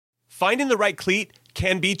Finding the right cleat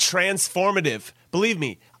can be transformative. Believe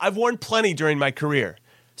me, I've worn plenty during my career.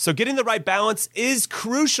 So getting the right balance is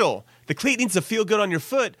crucial. The cleat needs to feel good on your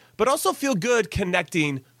foot, but also feel good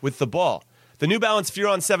connecting with the ball. The New Balance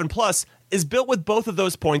Furon 7 Plus is built with both of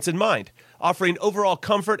those points in mind, offering overall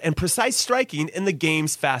comfort and precise striking in the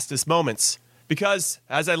game's fastest moments. Because,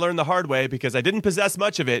 as I learned the hard way, because I didn't possess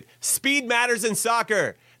much of it, speed matters in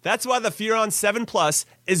soccer. That's why the Furon 7 Plus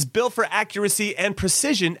is built for accuracy and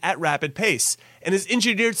precision at rapid pace, and is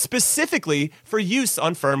engineered specifically for use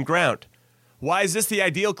on firm ground. Why is this the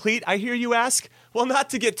ideal cleat, I hear you ask? Well, not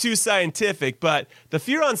to get too scientific, but the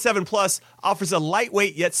Furon 7 Plus offers a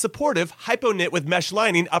lightweight yet supportive hypo-knit with mesh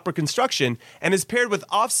lining upper construction and is paired with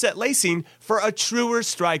offset lacing for a truer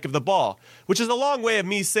strike of the ball, which is a long way of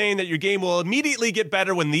me saying that your game will immediately get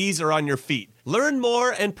better when these are on your feet. Learn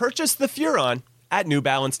more and purchase the Furon at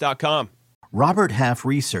newbalance.com. Robert Half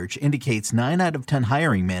research indicates 9 out of 10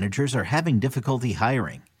 hiring managers are having difficulty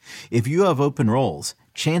hiring. If you have open roles,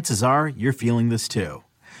 chances are you're feeling this too.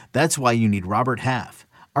 That's why you need Robert Half.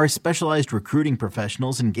 Our specialized recruiting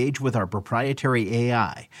professionals engage with our proprietary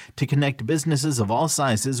AI to connect businesses of all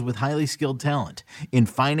sizes with highly skilled talent in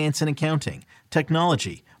finance and accounting,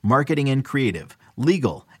 technology, marketing and creative,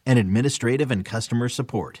 legal, and administrative and customer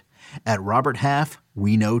support. At Robert Half,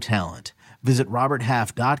 we know talent. Visit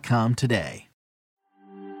roberthalf.com today.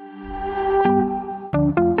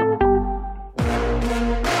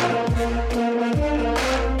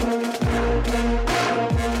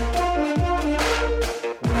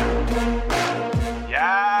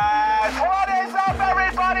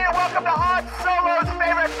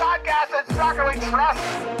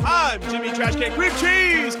 I'm Jimmy Trashcan Cream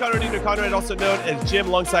Cheese, Conradino Conrad, also known as Jim,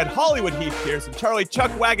 alongside Hollywood Heath Pierce and Charlie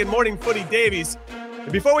Chuck Wagon Morning Footy Davies.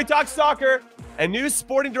 And before we talk soccer, and new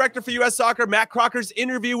sporting director for U.S. Soccer, Matt Crocker's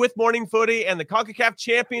interview with Morning Footy and the CONCACAF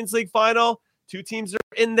Champions League final. 2 teams are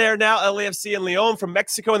in there now, LAFC and León from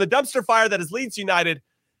Mexico, and the dumpster fire that is Leeds United.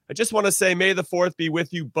 I just want to say May the 4th be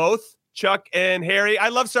with you both, Chuck and Harry. I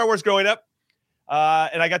love Star Wars growing up.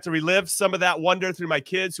 And I got to relive some of that wonder through my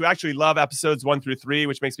kids who actually love episodes 1 through 3,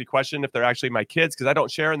 which makes me question if they're actually my kids because I don't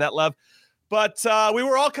share in that love. But we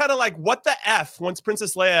were all kind of like, what the F? Once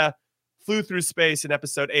Princess Leia flew through space in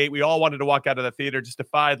episode 8, we all wanted to walk out of the theater, just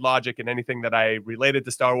defied logic and anything that I related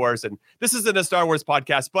to Star Wars. And this isn't a Star Wars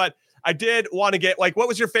podcast, but I did want to get, like, what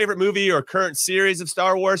was your favorite movie or current series of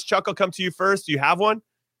Star Wars? Chuck, I'll come to you first. Do you have one?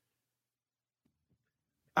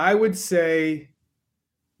 I would say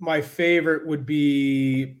my favorite would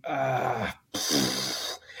be The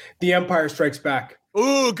Empire Strikes Back.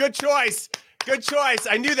 Ooh, good choice. Good choice.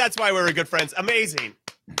 I knew that's why we were good friends. Amazing.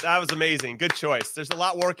 That was amazing. Good choice. There's a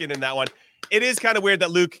lot working in that one. It is kind of weird that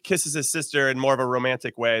Luke kisses his sister in more of a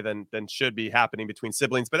romantic way than should be happening between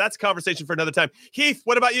siblings, but that's a conversation for another time. Heath,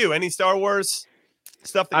 what about you? Any Star Wars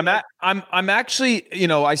stuff? I'm actually,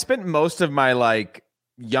 I spent most of my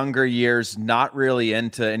younger years not really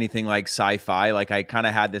into anything like sci-fi. Like I kind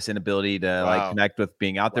of had this inability to connect with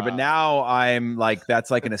being out there, but now I'm like,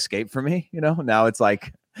 that's like an escape for me. Now it's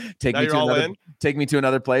like, take me to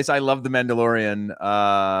another place. I love The Mandalorian.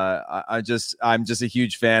 I'm just a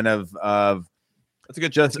huge fan of that's a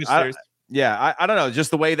good series. I don't know,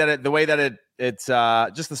 just the way that it's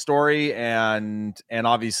just the story and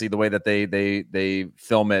obviously the way that they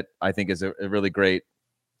film it, I think is a really great.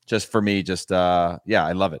 Just for me, I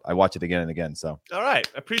love it. I watch it again and again. So, all right,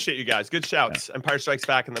 appreciate you guys. Good shouts. Yeah. Empire Strikes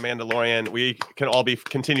Back and The Mandalorian. We can all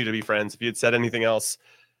continue to be friends. If you had said anything else,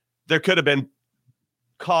 there could have been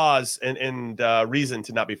cause and reason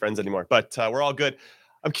to not be friends anymore. But we're all good.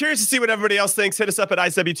 I'm curious to see what everybody else thinks. Hit us up at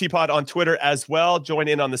ICWTPod on Twitter as well. Join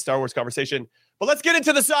in on the Star Wars conversation. But let's get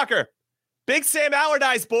into the soccer. Big Sam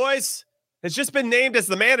Allardyce, boys, has just been named as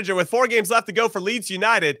the manager with 4 games left to go for Leeds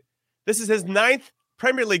United. This is his 9th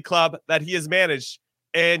Premier League club that he has managed,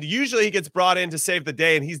 and usually he gets brought in to save the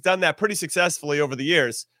day, and he's done that pretty successfully over the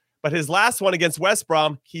years. But his last one against West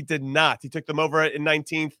Brom, he did not. He took them over in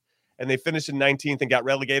 19th, and they finished in 19th and got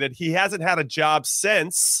relegated. He hasn't had a job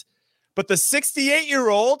since, but the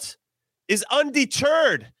 68-year-old is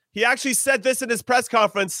undeterred. He actually said this in his press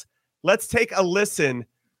conference. Let's take a listen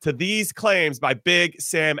to these claims by Big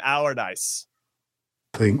Sam Allardyce.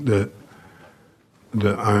 I think that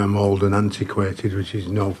I am old and antiquated, which is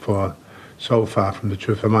so far from the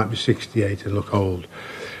truth. I might be 68 and look old,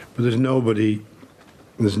 but there's nobody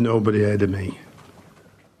ahead of me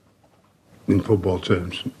in football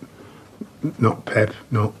terms. Not Pep,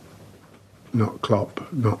 not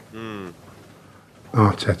Klopp, not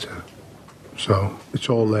Arteta. So it's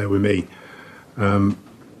all there with me, and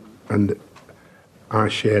I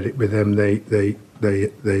share it with them. They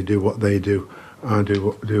do what they do. I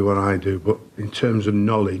do what I do. But in terms of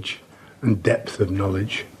knowledge and depth of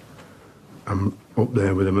knowledge, I'm up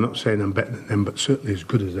there with them. I'm not saying I'm better than them, but certainly as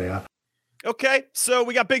good as they are. Okay, so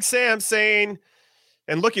we got Big Sam saying,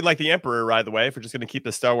 and looking like the Emperor, by the way, if we're just going to keep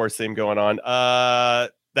the Star Wars theme going on,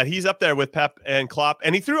 that he's up there with Pep and Klopp.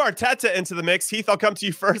 And he threw Arteta into the mix. Heath, I'll come to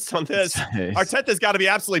you first on this. Nice. Arteta's got to be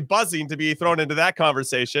absolutely buzzing to be thrown into that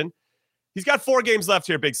conversation. He's got 4 games left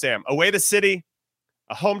here, Big Sam. Away to City,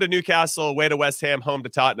 a home to Newcastle, away to West Ham, home to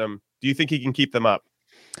Tottenham. Do you think he can keep them up?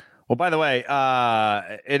 Well, by the way,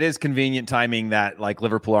 it is convenient timing that like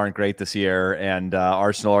Liverpool aren't great this year, and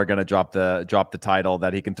Arsenal are going to drop the title.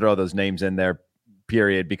 That he can throw those names in there,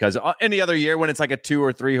 period. Because any other year when it's like a 2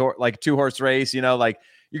 or 3 two horse race, like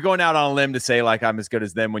you're going out on a limb to say like I'm as good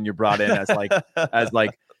as them when you're brought in as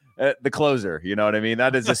like the closer. You know what I mean?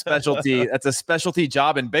 That is a specialty. That's a specialty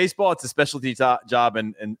job in baseball. It's a specialty job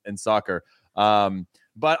in soccer.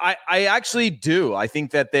 But I actually do. I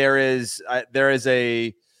think that there is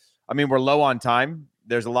a. I mean, we're low on time.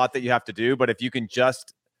 There's a lot that you have to do, but if you can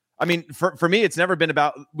just, I mean, for me, it's never been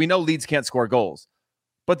about, we know Leeds can't score goals,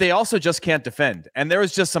 but they also just can't defend. And there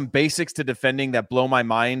was just some basics to defending that blow my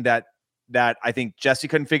mind that I think Jesse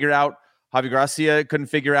couldn't figure out, Javi Gracia couldn't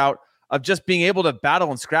figure out, of just being able to battle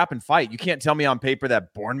and scrap and fight. You can't tell me on paper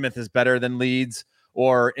that Bournemouth is better than Leeds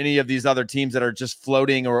or any of these other teams that are just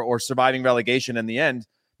floating or surviving relegation in the end.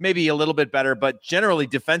 Maybe a little bit better, but generally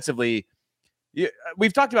defensively,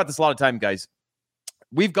 we've talked about this a lot of time, guys.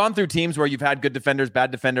 We've gone through teams where you've had good defenders, bad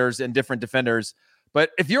defenders, and different defenders.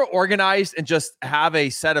 But if you're organized and just have a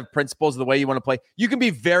set of principles of the way you want to play, you can be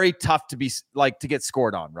very tough to get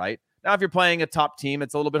scored on, right? Now, if you're playing a top team,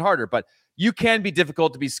 it's a little bit harder, but you can be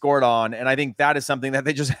difficult to be scored on. And I think that is something that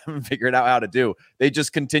they just haven't figured out how to do. They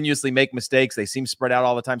just continuously make mistakes. They seem spread out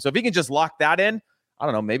all the time. So if he can just lock that in, I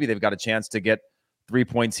don't know, maybe they've got a chance to get 3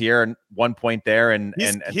 points here and 1 point there. And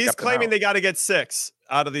he's claiming they got to get 6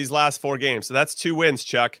 out of these last 4 games. So that's 2 wins,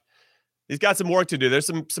 Chuck. He's got some work to do. There's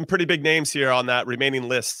some pretty big names here on that remaining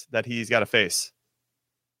list that he's got to face.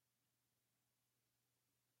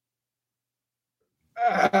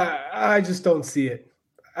 I just don't see it.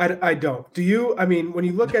 I don't. Do you? I mean, when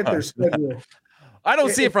you look at their schedule. I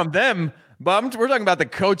don't see it from them. But we're talking about the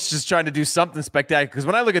coach just trying to do something spectacular. Because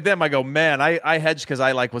when I look at them, I go, man, I hedged because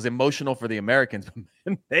I was emotional for the Americans.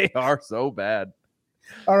 Man, they are so bad.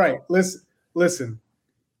 All right, listen.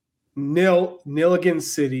 Nil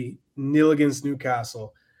against City, nil against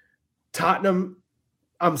Newcastle. Tottenham,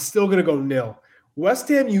 I'm still gonna go nil. West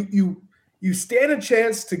Ham, you stand a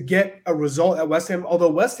chance to get a result at West Ham. Although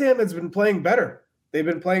West Ham has been playing better, they've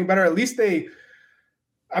been playing better. At least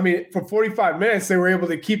for 45 minutes, they were able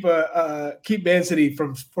to keep Man City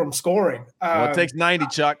from scoring. Well, it takes 90,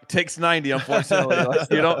 Chuck. It takes 90, unfortunately.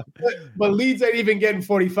 But Leeds ain't even getting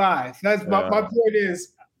 45. That's my point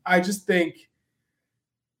is, I just think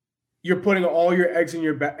you're putting all your eggs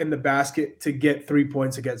in the basket to get 3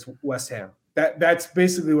 points against West Ham. That's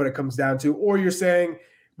basically what it comes down to. Or you're saying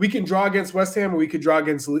we can draw against West Ham or we could draw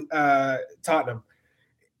against Tottenham.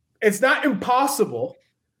 It's not impossible.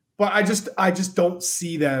 But I just don't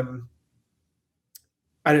see them.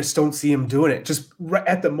 I just don't see him doing it. Just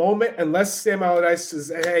at the moment, unless Sam Allardyce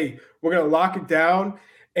says, hey, we're going to lock it down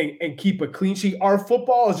and keep a clean sheet. Our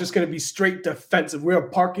football is just going to be straight defensive. We're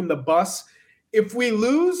parking the bus. If we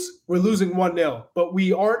lose, we're losing 1-0. But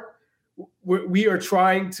we are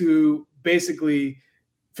trying to basically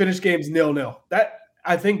finish games 0-0.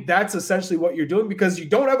 I think that's essentially what you're doing because you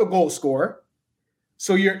don't have a goal scorer.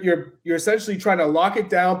 So you're essentially trying to lock it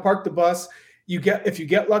down, park the bus. If you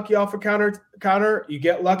get lucky off a counter, you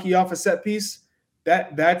get lucky off a set piece.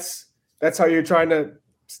 That's how you're trying to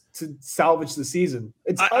salvage the season.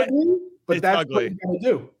 It's ugly, but that's ugly. What you're going to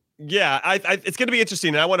do. Yeah, it's going to be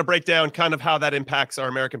interesting. And I want to break down kind of how that impacts our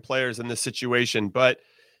American players in this situation. But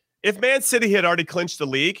if Man City had already clinched the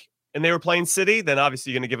league and they were playing City, then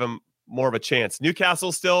obviously you're going to give them more of a chance.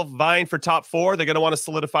 Newcastle still vying for top 4. They're going to want to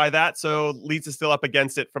solidify that. So Leeds is still up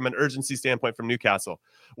against it from an urgency standpoint from Newcastle.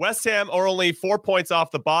 West Ham are only 4 points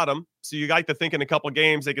off the bottom. So you like to think in a couple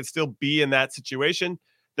games they could still be in that situation.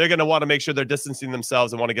 They're going to want to make sure they're distancing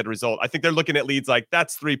themselves and want to get a result. I think they're looking at Leeds like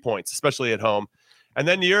that's 3 points, especially at home. And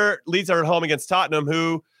then your Leeds are at home against Tottenham,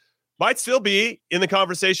 who might still be in the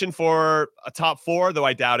conversation for a top 4, though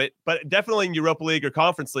I doubt it, but definitely in Europa League or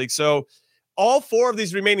Conference League. So all 4 of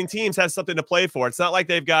these remaining teams have something to play for. It's not like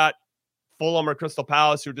they've got Fulham or Crystal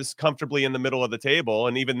Palace who are just comfortably in the middle of the table.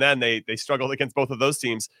 And even then, they struggled against both of those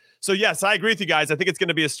teams. So, yes, I agree with you guys. I think it's going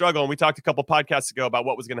to be a struggle. And we talked a couple podcasts ago about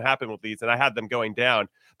what was going to happen with Leeds, and I had them going down.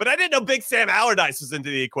 But I didn't know Big Sam Allardyce was into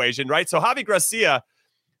the equation, right? So Javi Gracia,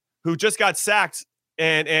 who just got sacked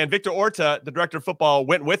And Victor Orta, the director of football,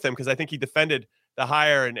 went with him because I think he defended the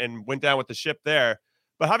hire and went down with the ship there.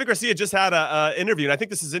 But Javi Garcia just had a interview, and I think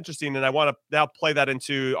this is interesting, and I want to now play that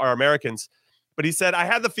into our Americans. But he said, I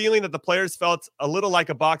had the feeling that the players felt a little like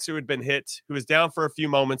a boxer who had been hit, who is down for a few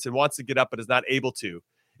moments and wants to get up but is not able to.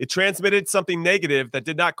 It transmitted something negative that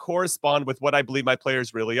did not correspond with what I believe my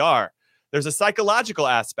players really are. There's a psychological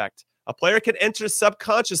aspect. A player can enter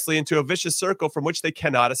subconsciously into a vicious circle from which they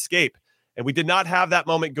cannot escape. And we did not have that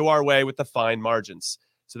moment go our way with the fine margins.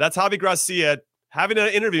 So that's Javi Garcia having an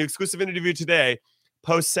interview, exclusive interview today,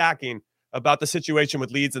 post-sacking, about the situation with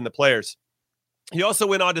Leeds and the players. He also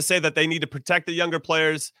went on to say that they need to protect the younger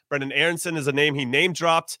players. Brendan Aronson is a name he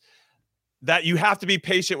name-dropped, that you have to be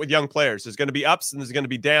patient with young players. There's going to be ups and there's going to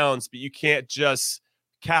be downs, but you can't just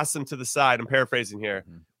cast them to the side. I'm paraphrasing here.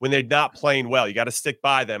 When they're not playing well, you got to stick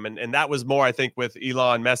by them. And that was more, I think, with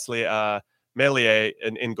Elon Meslier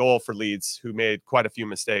in goal for Leeds, who made quite a few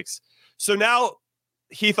mistakes. So now,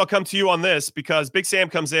 Heath, I'll come to you on this because Big Sam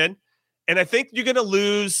comes in, and I think you're going to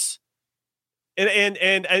lose. And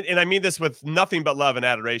I mean this with nothing but love and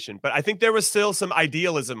adoration, but I think there was still some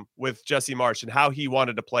idealism with Jesse Marsch and how he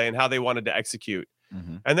wanted to play and how they wanted to execute.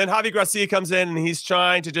 And then Javi Garcia comes in and he's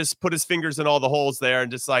trying to just put his fingers in all the holes there and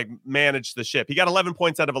just like manage the ship. He got 11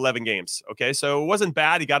 points out of 11 games. Okay. So it wasn't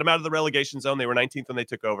bad. He got him out of the relegation zone. They were 19th when they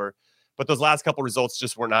took over, but those last couple results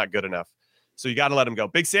just were not good enough. So you got to let him go.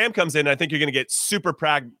 Big Sam comes in. And I think you're going to get super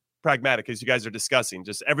pragmatic, as you guys are discussing,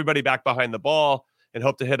 just everybody back behind the ball and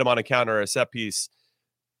hope to hit him on a counter or a set piece.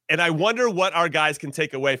 And I wonder what our guys can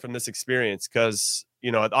take away from this experience because,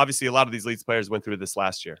 you know, obviously a lot of these Leeds players went through this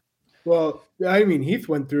last year. Well, I mean, Heath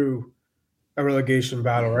went through a relegation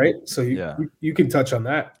battle, right? So you can touch on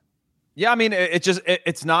that. Yeah, I mean,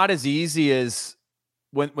 it's not as easy as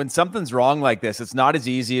when something's wrong like this. It's not as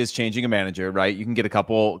easy as changing a manager, right? You can get a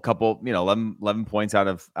couple, 11 points out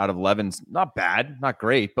of 11. Not bad, not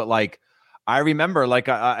great, but like I remember,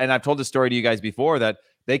 and I've told this story to you guys before that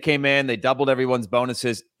they came in, they doubled everyone's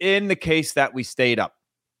bonuses in the case that we stayed up,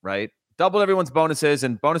 right? Doubled everyone's bonuses,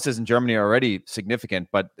 and bonuses in Germany are already significant,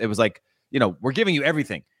 but it was like, we're giving you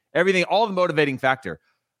everything, all the motivating factor.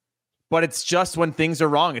 But it's just when things are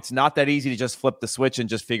wrong, it's not that easy to just flip the switch and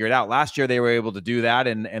just figure it out. Last year, they were able to do that,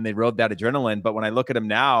 and they rode that adrenaline. But when I look at them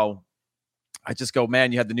now, I just go,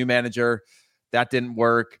 man, you had the new manager. That didn't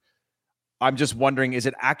work. I'm just wondering, is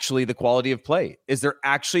it actually the quality of play? Is there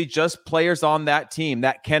actually just players on that team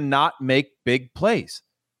that cannot make big plays?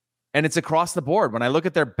 And it's across the board. When I look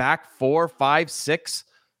at their back 4, 5, 6,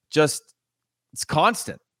 it's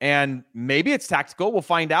constant. And maybe it's tactical. We'll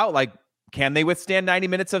find out. Like, can they withstand 90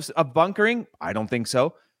 minutes of bunkering? I don't think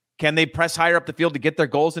so. Can they press higher up the field to get their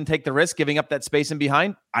goals and take the risk, giving up that space in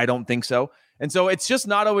behind? I don't think so. And so it's just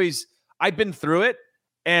not always, I've been through it,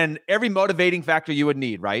 and every motivating factor you would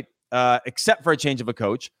need, right? Except for a change of a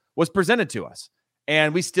coach, was presented to us.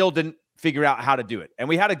 And we still didn't figure out how to do it. And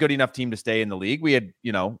we had a good enough team to stay in the league. We had,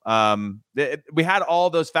 we had all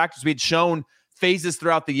those factors. We had shown phases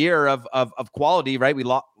throughout the year of quality, right? We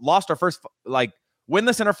lost our first,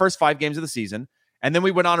 winless in our first 5 games of the season. And then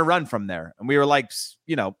we went on a run from there. And we were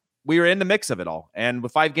we were in the mix of it all. And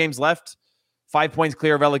with 5 games left, 5 points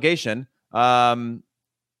clear of relegation,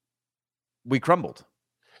 we crumbled.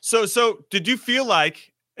 So did you feel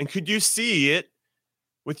like, and could you see it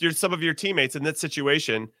with some of your teammates in that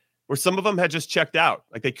situation where some of them had just checked out,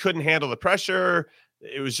 like they couldn't handle the pressure,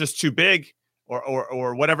 it was just too big,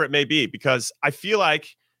 or whatever it may be? Because I feel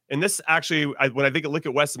like, and this actually, when I look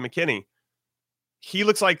at Weston McKennie, he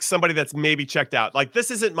looks like somebody that's maybe checked out. Like,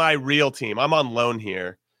 this isn't my real team. I'm on loan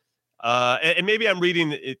here. And maybe I'm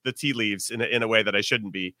reading the tea leaves in a way that I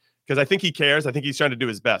shouldn't be, because I think he cares. I think he's trying to do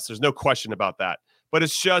his best. There's no question about that. But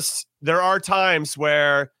it's just, there are times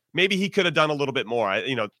where maybe he could have done a little bit more.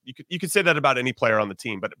 You could say that about any player on the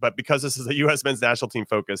team, but because this is a U.S. men's national team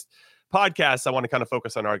focused podcast, I want to kind of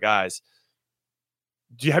focus on our guys.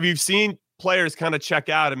 Have you seen players kind of check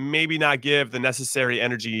out and maybe not give the necessary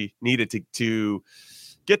energy needed to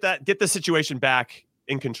get the situation back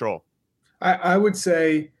in control? I would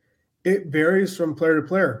say it varies from player to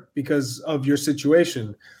player because of your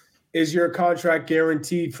situation. Is your contract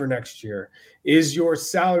guaranteed for next year? Is your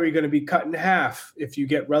salary going to be cut in half if you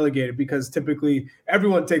get relegated? Because typically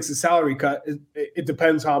everyone takes a salary cut. It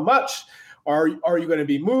depends how much. Are you going to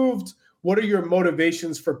be moved? What are your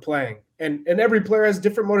motivations for playing? And every player has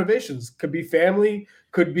different motivations. Could be family,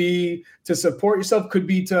 could be to support yourself, could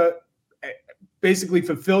be to basically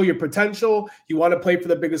fulfill your potential. You want to play for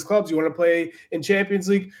the biggest clubs. You want to play in Champions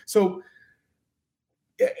League. So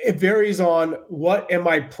it varies on what am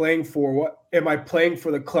I playing for? What am I playing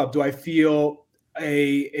for the club? Do I feel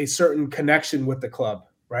a certain connection with the club,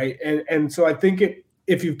 right? And so I think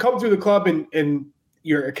if you've come through the club in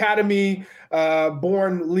your academy,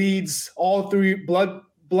 born Leeds, all three blood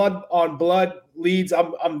on blood Leeds,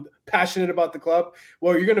 I'm passionate about the club.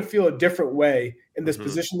 Well, you're going to feel a different way in this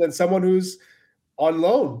position than someone who's on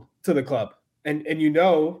loan to the club, and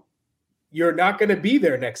you're not going to be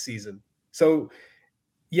there next season. So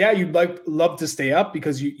yeah, you'd love to stay up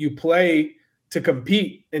because you play to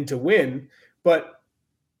compete and to win. But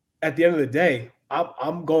at the end of the day,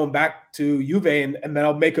 I'm going back to Juve and then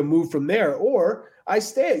I'll make a move from there, or I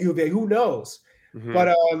stay at Juve. Who knows?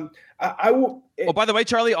 But I will. Oh, by the way,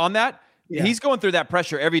 Charlie, on that, he's going through that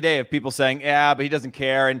pressure every day of people saying, yeah, but he doesn't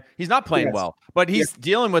care. And he's not playing well, but he's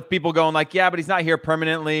dealing with people going like, yeah, but he's not here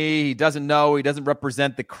permanently. He doesn't know. He doesn't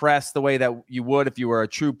represent the crest the way that you would if you were a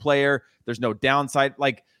true player. There's no downside.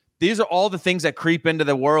 Like, these are all the things that creep into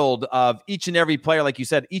the world of each and every player. Like you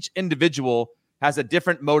said, each individual has a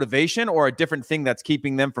different motivation or a different thing that's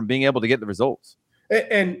keeping them from being able to get the results.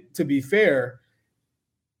 And to be fair,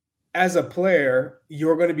 as a player,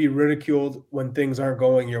 you're going to be ridiculed when things aren't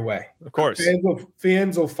going your way. Of course.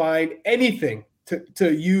 Fans will find anything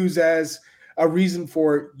to use as a reason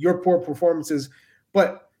for your poor performances.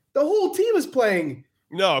 But the whole team is playing.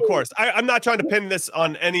 No, of course. I'm not trying to pin this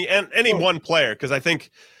on any one player, because I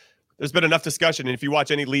think there's been enough discussion. And if you watch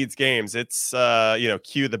any Leeds games, it's,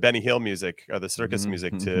 cue the Benny Hill music or the circus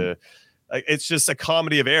music to it's just a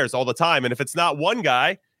comedy of errors all the time. And if it's not one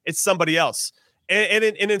guy, it's somebody else. And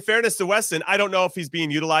in fairness to Weston, I don't know if he's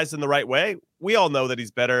being utilized in the right way. We all know that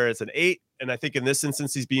he's better as an 8. And I think in this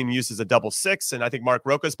instance, he's being used as a double 6. And I think Mark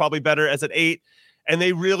Roca is probably better as an 8. And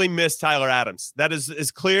they really miss Tyler Adams. That is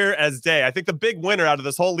as clear as day. I think the big winner out of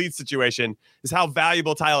this whole Leeds situation is how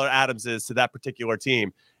valuable Tyler Adams is to that particular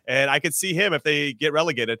team. And I could see him, if they get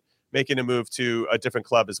relegated, making a move to a different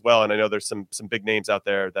club as well. And I know there's some big names out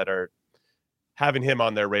there that are having him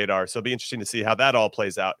on their radar. So it'll be interesting to see how that all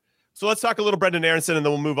plays out. So let's talk a little Brendan Aronson, and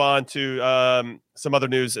then we'll move on to some other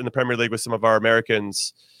news in the Premier League with some of our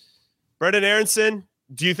Americans. Brendan Aronson,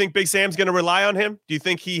 do you think Big Sam's going to rely on him? Do you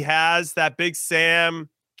think he has that Big Sam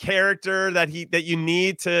character that you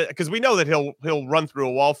need to? Because we know that he'll run through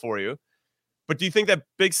a wall for you. But do you think that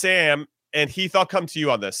Big Sam and Heath, I'll come to you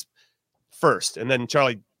on this first, and then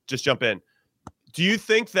Charlie, just jump in. Do you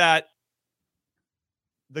think that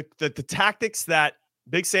the tactics that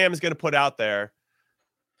Big Sam is going to put out there,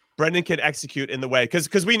 Brendan can execute in the way?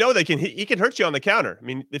 Because we know he can hurt you on the counter. I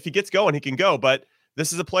mean, if he gets going, he can go. But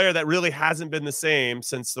this is a player that really hasn't been the same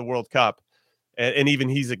since the World Cup, and even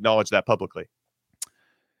he's acknowledged that publicly.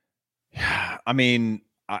 I mean,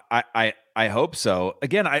 I hope so.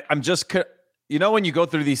 Again, I'm just, when you go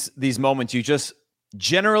through these moments, you just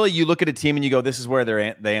generally you look at a team and you go, this is where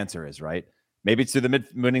the answer is, right? Maybe it's through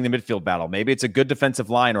winning the midfield battle. Maybe it's a good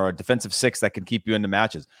defensive line or a defensive 6 that can keep you in the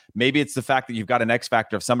matches. Maybe it's the fact that you've got an X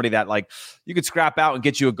factor of somebody that like you could scrap out and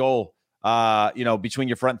get you a goal, between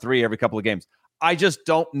your front 3 every couple of games. I just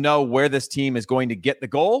don't know where this team is going to get the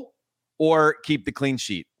goal or keep the clean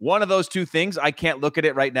sheet. One of those two things, I can't look at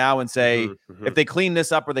it right now and say if they clean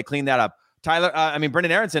this up or they clean that up.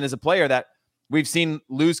 Brendan Aronson is a player that we've seen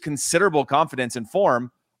lose considerable confidence and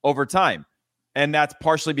form over time. And that's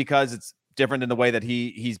partially because it's different in the way that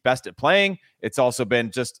he's best at playing. It's also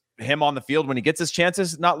been just him on the field when he gets his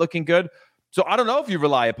chances not looking good. So I don't know if you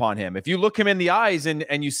rely upon him. If you look him in the eyes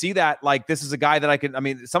and you see that, like, this is a guy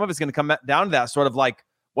that some of it's going to come down to that sort of like,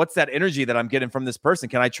 what's that energy that I'm getting from this person?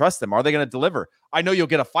 Can I trust them? Are they going to deliver? I know you'll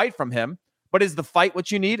get a fight from him, but is the fight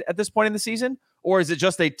what you need at this point in the season? Or is it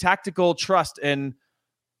just a tactical trust in,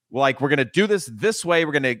 like, we're going to do this way.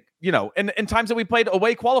 We're going to, in times that we played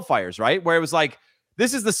away qualifiers, right? Where it was like,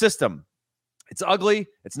 this is the system. It's ugly.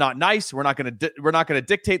 It's not nice. We're not going to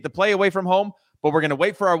dictate the play away from home, but we're going to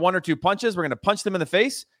wait for our 1 or 2 punches. We're going to punch them in the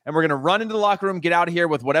face, and we're going to run into the locker room, get out of here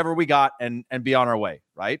with whatever we got, and be on our way,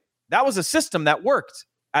 right? That was a system that worked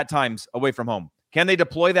at times away from home. Can they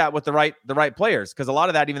deploy that with the right players? Because a lot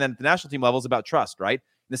of that, even at the national team level, is about trust, right?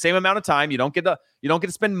 In the same amount of time, you don't get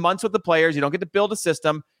to spend months with the players. You don't get to build a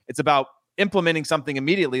system. It's about implementing something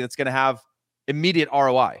immediately that's going to have immediate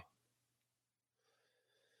ROI.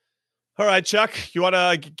 All right, Chuck, you want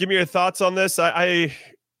to give me your thoughts on this?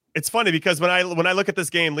 It's funny because when I look at this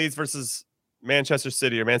game, Leeds versus Manchester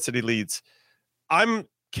City or Man City Leeds, I'm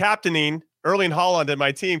captaining Erling Haaland in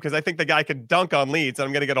my team because I think the guy could dunk on Leeds and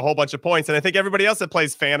I'm going to get a whole bunch of points. And I think everybody else that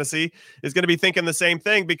plays fantasy is going to be thinking the same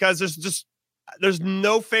thing because there's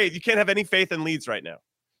no faith. You can't have any faith in Leeds right now.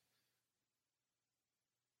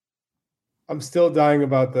 I'm still dying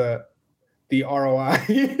about the the ROI.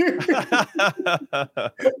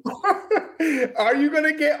 Are you going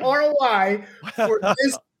to get ROI for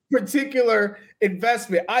this particular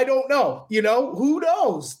investment? I don't know. Who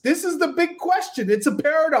knows? This is the big question. It's a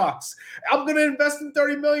paradox. I'm going to invest in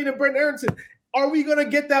 $30 million in Brent Aronson. Are we going to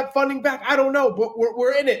get that funding back? I don't know, but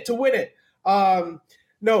we're in it to win it.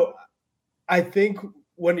 No, I think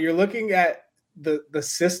when you're looking at the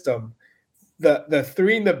system, the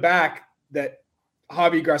three in the back that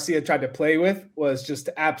Javi Garcia tried to play with was just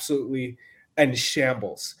absolutely in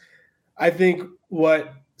shambles. I think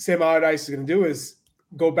what Sam Allardyce is going to do is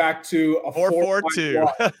go back to a 4-4-2.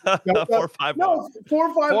 4-5-1. No,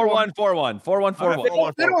 4-5-1. 4-1-4-1.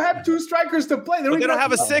 4-1-4-1. They don't have two strikers to play. They don't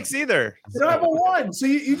have a 6 either. They don't have a 1. So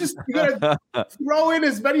you got to throw in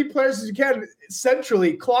as many players as you can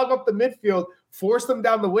centrally, clog up the midfield, force them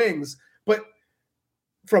down the wings. But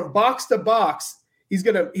from box to box, he's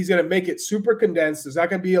gonna make it super condensed. There's not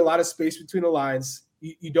going to be a lot of space between the lines.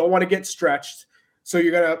 You don't want to get stretched. So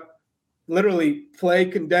you're going to literally play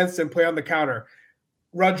condensed and play on the counter.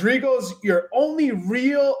 Rodrigo's your only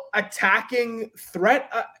real attacking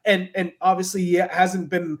threat, and obviously he hasn't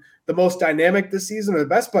been the most dynamic this season or the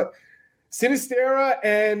best, but Sinisterra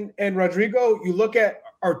and Rodrigo, you look at,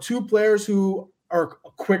 are two players who are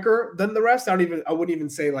quicker than the rest. I wouldn't even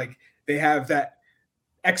say like they have that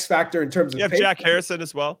X factor in terms of you have pace. Jack Harrison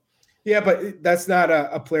as well. Yeah, but that's not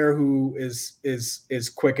a player who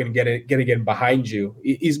is quick and getting in behind you.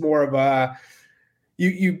 He's more of a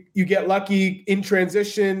you get lucky in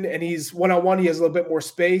transition, and he's one-on-one. He has a little bit more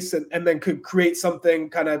space, and then could create something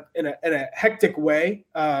kind of in a hectic way.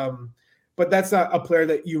 But that's not a player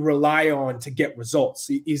that you rely on to get results.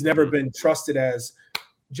 He's never been trusted as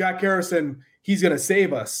Jack Harrison. He's going to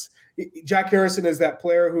save us. Jack Harrison is that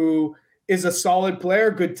player who is a solid player,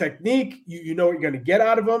 good technique. You know what you're going to get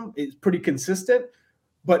out of him. It's pretty consistent,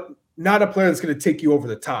 but not a player that's going to take you over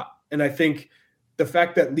the top. And I think the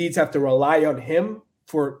fact that Leeds have to rely on him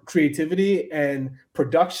for creativity and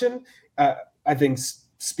production, I think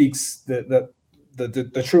speaks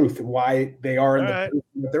the truth why they are in the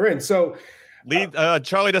position that they're in. So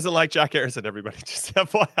Charlie doesn't like Jack Harrison, everybody. Just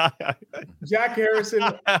FYI. Jack Harrison,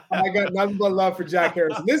 I got nothing but love for Jack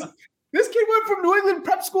Harrison. This kid went from New England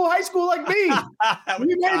prep school, high school like me.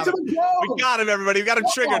 We made it to the pro. We got him, everybody. We got him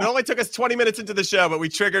triggered. It only took us 20 minutes into the show, but we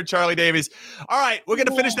triggered Charlie Davies. All right, we're going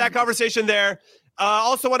to finish that conversation there.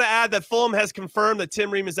 Also want to add that Fulham has confirmed that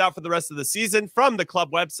Tim Ream is out for the rest of the season. From the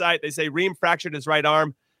club website, they say Ream fractured his right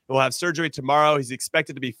arm and will have surgery tomorrow. He's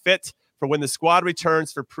expected to be fit for when the squad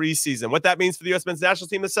returns for preseason. What that means for the U.S. men's national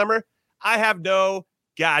team this summer, I have no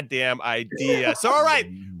goddamn idea. So, all right,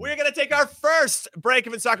 we're going to take our first break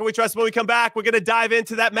of In Soccer We Trust. When we come back, we're going to dive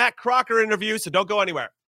into that Matt Crocker interview, so don't go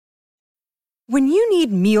anywhere. When you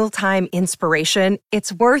need mealtime inspiration,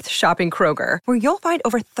 it's worth shopping Kroger, where you'll find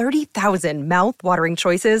over 30,000 mouth-watering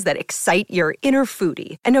choices that excite your inner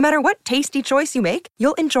foodie. And no matter what tasty choice you make,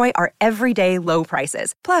 you'll enjoy our everyday low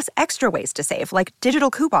prices, plus extra ways to save, like digital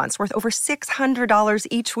coupons worth over $600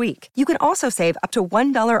 each week. You can also save up to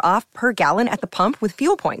 $1 off per gallon at the pump with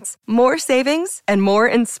fuel points. More savings and more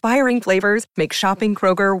inspiring flavors make shopping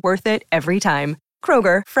Kroger worth it every time.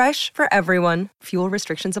 Kroger, fresh for everyone. Fuel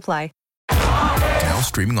restrictions apply. Now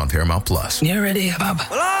streaming on Paramount Plus. You ready, Bob?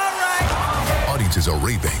 Well, all right. Audiences are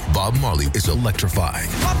raving. Bob Marley is electrifying.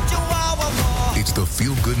 It's the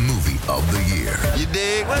feel-good movie of the year. You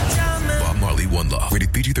dig? Bob Marley, One Love.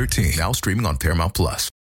 Rated PG-13. Now streaming on Paramount Plus.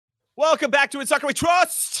 Welcome back to In Soccer We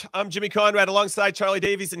Trust. I'm Jimmy Conrad alongside Charlie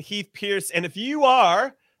Davies and Heath Pierce. And if you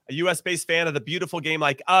are a U.S.-based fan of the beautiful game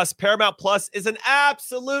like us, Paramount Plus is an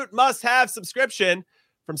absolute must-have subscription.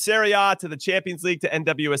 From Serie A to the Champions League to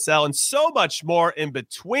NWSL and so much more in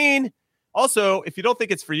between. Also, if you don't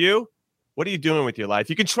think it's for you, what are you doing with your life?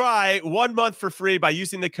 You can try 1 month for free by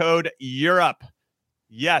using the code EUROPE.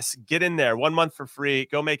 Yes, get in there. 1 month for free.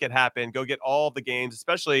 Go make it happen. Go get all the games,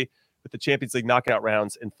 especially with the Champions League knockout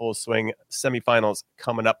rounds in full swing. Semifinals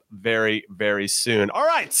coming up very, very soon. All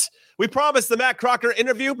right. We promised the Matt Crocker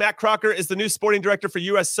interview. Matt Crocker is the new sporting director for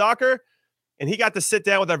U.S. Soccer. And he got to sit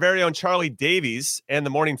down with our very own Charlie Davies and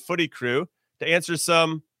the Morning Footy crew to answer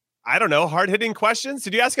some, I don't know, hard-hitting questions.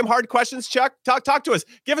 Did you ask him hard questions, Chuck? Talk to us.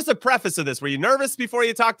 Give us a preface of this. Were you nervous before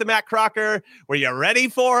you talked to Matt Crocker? Were you ready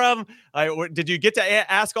for him? Did you get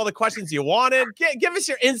to ask all the questions you wanted? Give us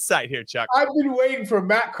your insight here, Chuck. I've been waiting for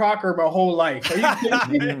Matt Crocker my whole life. Are you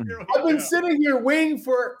kidding me? I've been sitting here waiting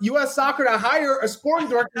for U.S. Soccer to hire a sporting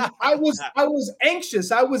director. I was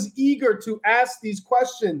anxious. I was eager to ask these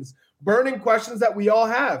questions. Burning questions that we all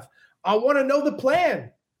have. I want to know the plan.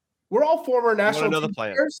 We're all former national team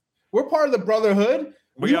players. We're part of the brotherhood.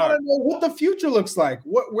 We want to know what the future looks like.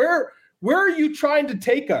 Where Where are you trying to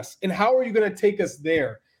take us, and how are you going to take us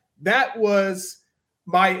there? That was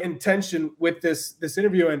my intention with this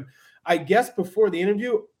interview. And I guess before the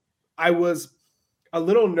interview, I was a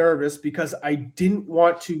little nervous because I didn't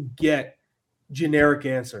want to get generic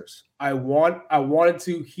answers. I wanted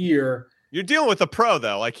to hear. You're dealing with a pro,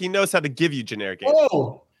 though. Like, he knows how to give you generic answers.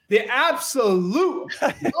 Oh, the absolute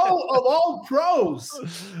pro of all pros.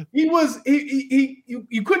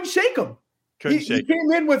 You couldn't shake him. He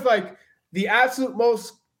came in with like the absolute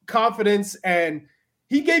most confidence, and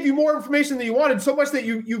he gave you more information than you wanted, so much that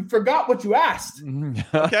you forgot what you asked.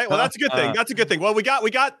 Okay, well, that's a good thing. That's a good thing. Well, we got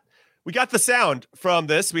the sound from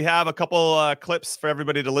this. We have a couple clips for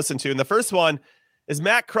everybody to listen to. And the first one is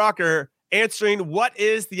Matt Crocker answering what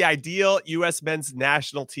is the ideal U.S. men's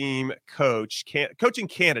national team coaching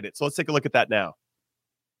candidate. So let's take a look at that now.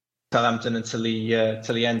 Southampton until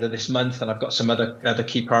the end of this month, and I've got some other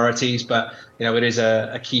key priorities, but it is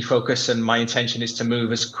a key focus, and my intention is to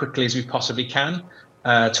move as quickly as we possibly can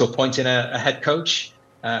to appointing a head coach.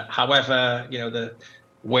 However,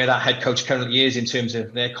 where that head coach currently is in terms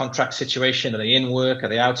of their contract situation, are they in work, are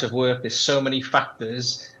they out of work? There's so many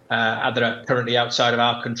factors that are currently outside of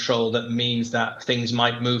our control that means that things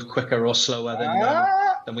might move quicker or slower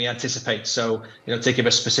than we anticipate. So, to give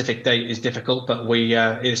a specific date is difficult, but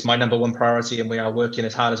it is my number one priority, and we are working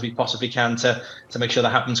as hard as we possibly can to make sure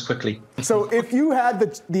that happens quickly. So if you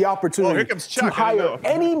had the opportunity here comes Chuck, to hire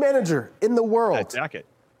any manager in the world,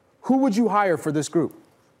 who would you hire for this group?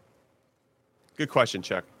 Good question,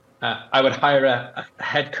 Chuck. I would hire a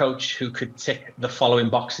head coach who could tick the following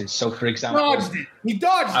boxes. So, for example, He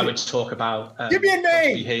dodged it. I would talk about give me a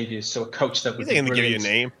name. Behaviors. So, a coach that would be brilliant, give you a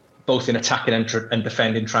name, both in attacking and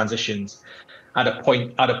defending transitions. I'd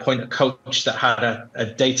appoint a coach that had a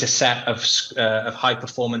data set of high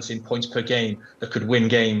performance in points per game that could win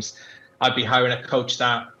games. I'd be hiring a coach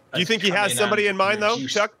that. Do you think he has somebody in mind, though,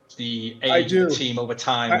 Chuck? The age of the team over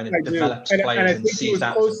time, and it develops players and sees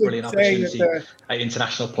that as a brilliant opportunity.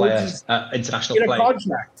 International player.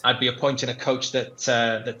 I'd be appointing a coach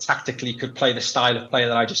that tactically could play the style of player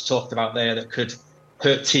that I just talked about there, that could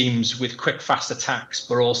hurt teams with quick, fast attacks,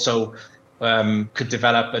 but also could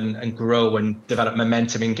develop and grow and develop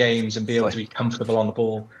momentum in games and be able to be comfortable on the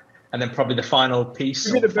ball. And then probably the final piece,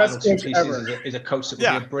 is a coach that would be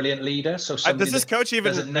a brilliant leader. So does this coach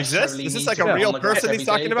even exist? Is this like a real person he's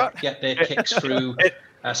talking about? Get their kicks through.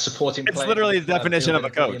 Supporting it's literally the definition of a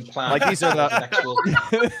coach. Like, these are I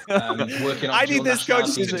need this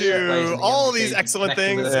coach to do all these excellent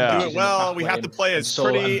things and do it well. We have to play as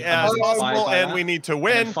pretty as possible, and we need to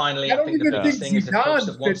win. And finally, I think the best thing is a coach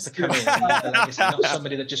that wants to come in. Not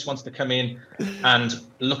somebody that just wants to come in and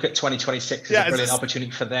look at 2026 as a brilliant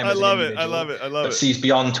opportunity for them. I love it. But sees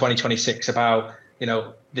beyond 2026 about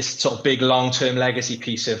this sort of big long-term legacy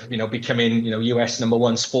piece of becoming US number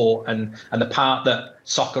one sport and the part that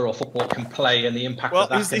soccer or football can play and the impact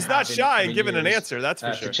that he's not shy in giving an answer, that's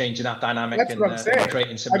for sure, to changing that dynamic and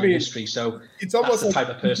creating some new history. So it's almost that's the type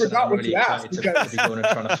of person I'm really excited to be going and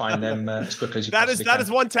trying to find them as quickly as you possibly can. That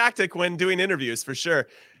is one tactic when doing interviews, for sure.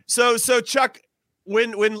 So Chuck,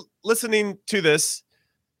 when listening to this,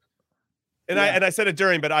 and I said it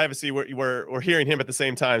during, but obviously we're hearing him at the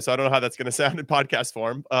same time, so I don't know how that's going to sound in podcast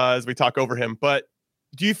form as we talk over him. But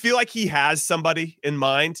do you feel like he has somebody in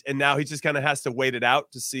mind, and now he just kind of has to wait it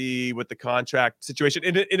out to see what the contract situation?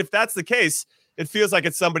 And if that's the case, it feels like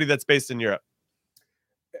it's somebody that's based in Europe.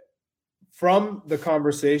 From the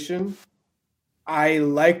conversation, I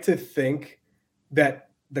like to think that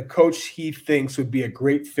the coach he thinks would be a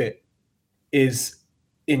great fit is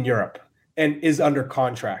in Europe and is under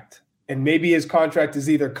contract. And maybe his contract is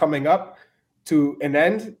either coming up to an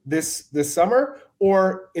end this summer,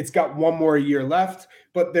 or it's got one more year left,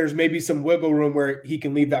 but there's maybe some wiggle room where he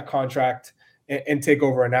can leave that contract and take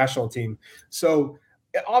over a national team. So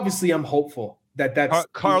obviously I'm hopeful that's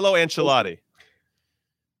Carlo Ancelotti.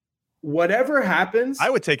 Whatever happens, I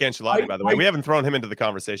would take Ancelotti, by the way. We haven't thrown him into the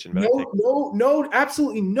conversation. But no,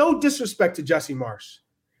 absolutely no disrespect to Jesse Marsch.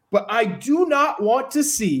 But I do not want to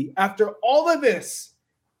see, after all of this,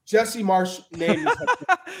 Jesse Marsch name.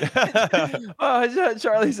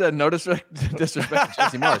 Charlie said no disrespect to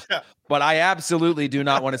Jesse Marsch, but I absolutely do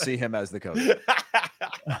not want to see him as the coach.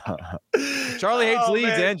 Charlie hates Leeds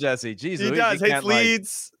and Jesse. Jeez, he does. Hates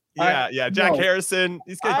Leeds. Jack Harrison.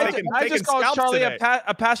 He's taking called Charlie today.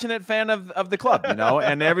 a passionate fan of the club,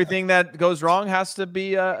 and everything that goes wrong has to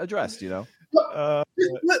be addressed. Charlie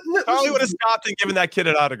would have stopped and given that kid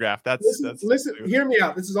an autograph. Listen. Hear me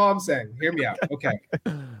out. This is all I'm saying. Hear me out. Okay,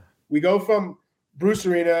 we go from Bruce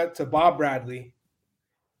Arena to Bob Bradley.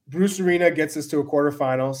 Bruce Arena gets us to a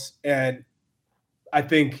quarterfinals, and I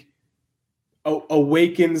think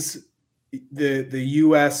awakens the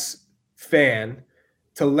U.S. fan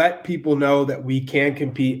to let people know that we can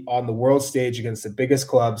compete on the world stage against the biggest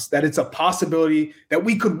clubs, that it's a possibility that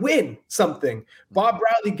we could win something. Bob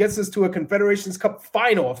Bradley gets us to a Confederations Cup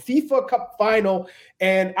final, a FIFA Cup final,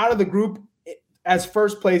 and out of the group as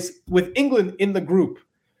first place with England in the group.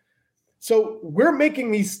 So we're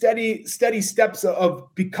making these steady steps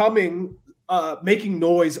of becoming, making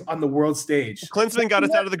noise on the world stage. Klinsmann got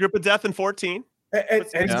us out of the group of death in 14. And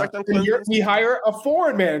we hire a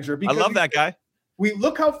foreign manager. I love that guy. We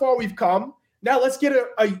look how far we've come. Now let's get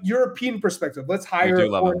a European perspective. Let's hire a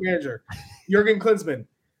foreign manager, Jurgen Klinsmann.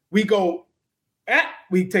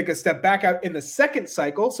 We take a step back out in the second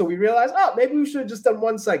cycle. So we realize, maybe we should have just done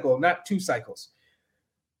one cycle, not 2 cycles.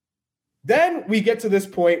 Then we get to this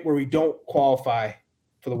point where we don't qualify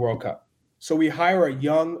for the World Cup. So we hire a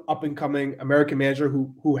young, up-and-coming American manager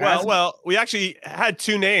who has. Well, we actually had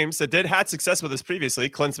 2 names that had success with us previously,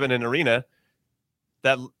 Klinsmann and Arena.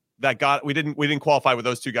 We didn't qualify with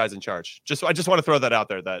those 2 guys in charge. I just want to throw that out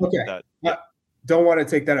there. Don't want to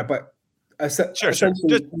take that up, but sure.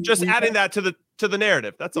 Just adding that to the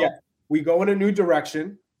narrative. That's all. We go in a new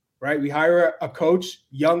direction, right? We hire a coach,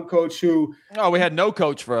 young coach who. Oh, we had no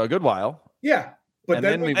coach for a good while. Yeah. But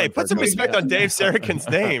then put some respect on Dave Sarakin's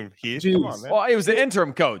name. Come on, man. Well, he was the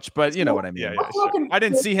interim coach, but you know what I mean. I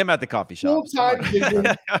didn't see him at the coffee shop.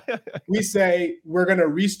 We say we're going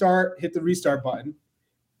to hit the restart button,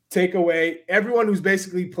 take away everyone who's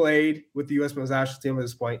basically played with the U.S. men's national team at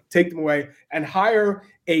this point, take them away, and hire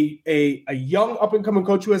a young up-and-coming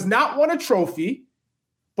coach who has not won a trophy,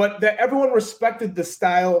 but that everyone respected the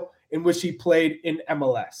style in which he played in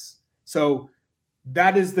MLS. So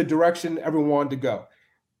that is the direction everyone wanted to go.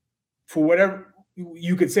 For whatever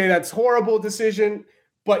you could say, that's horrible decision,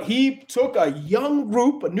 but he took a young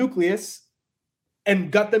group, a nucleus,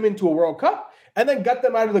 and got them into a World Cup, and then got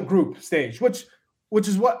them out of the group stage, which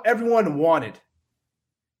is what everyone wanted.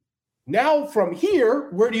 Now from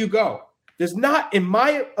here, where do you go? There's not, in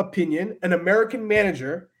my opinion, an American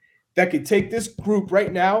manager that could take this group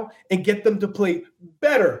right now and get them to play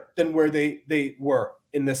better than where they were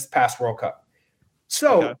in this past World Cup.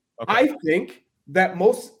 So okay. I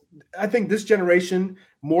think this generation,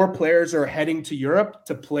 more players are heading to Europe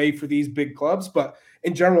to play for these big clubs. But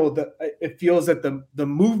in general, it feels that the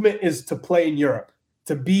movement is to play in Europe,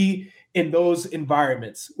 to be in those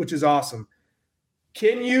environments, which is awesome.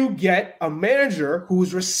 Can you get a manager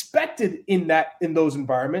who's respected in those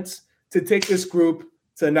environments to take this group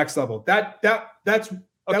to the next level? That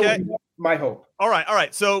would be my hope. All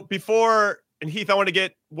right. So and Heath, I want to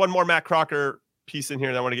get one more Matt Crocker piece in here,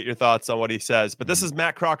 and I want to get your thoughts on what he says. But this is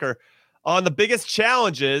Matt Crocker on the biggest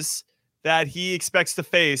challenges that he expects to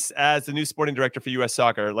face as the new sporting director for U.S.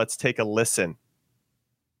 Soccer. Let's take a listen.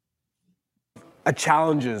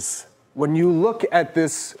 Challenges. When you look at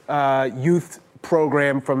this youth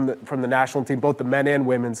program from the national team, both the men and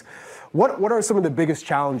women's, what are some of the biggest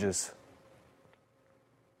challenges?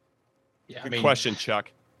 Yeah, Good question,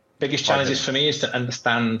 Chuck. Biggest challenges for me is to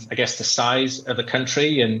understand, I guess, the size of the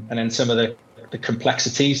country and then some of the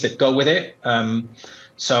complexities that go with it.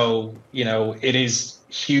 So, it is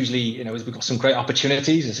hugely, we've got some great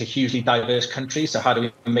opportunities. It's a hugely diverse country. So how do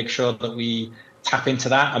we make sure that we tap into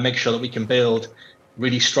that and make sure that we can build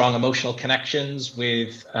really strong emotional connections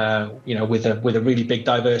with a really big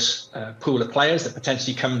diverse pool of players that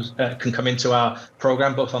potentially can come into our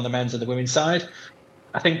program, both on the men's and the women's side.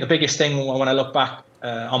 I think the biggest thing when I look back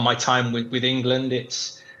on my time with England,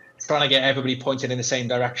 it's trying to get everybody pointed in the same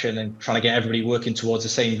direction and trying to get everybody working towards the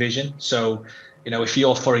same vision. So, if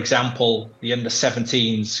you're, for example, the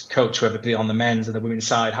under-17s coach, whether it be on the men's or the women's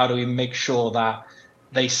side, how do we make sure that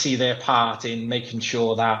they see their part in making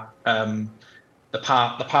sure that the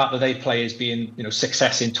part that they play is being,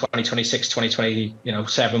 success in 2026,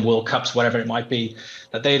 2027 World Cups, whatever it might be,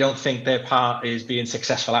 that they don't think their part is being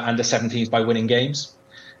successful at under-17s by winning games.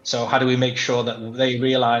 So how do we make sure that they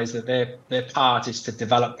realize that their part is to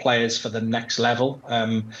develop players for the next level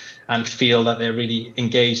and feel that they're really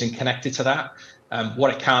engaged and connected to that?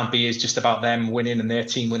 What it can't be is just about them winning and their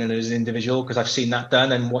team winning as an individual, because I've seen that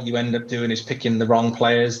done. And what you end up doing is picking the wrong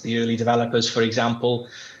players, the early developers, for example.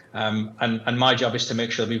 And my job is to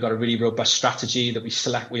make sure that we've got a really robust strategy, that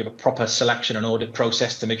we have a proper selection and audit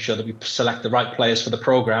process to make sure that we select the right players for the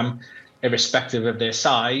program, irrespective of their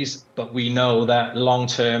size. But we know that long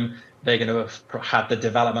term, they're going to have had the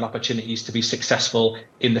development opportunities to be successful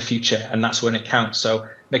in the future. And that's when it counts. So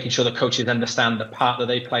making sure the coaches understand the part that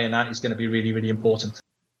they play in that is going to be really, really important.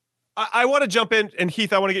 I want to jump in, and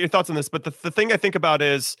Heath, I want to get your thoughts on this. But the thing I think about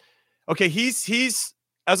is, okay, he's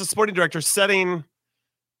as a sporting director setting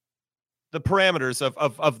the parameters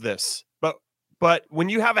of this. But when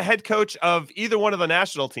you have a head coach of either one of the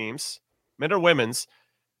national teams, men or women's,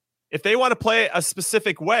 if they want to play a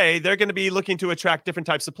specific way, they're going to be looking to attract different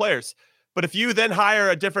types of players. But if you then hire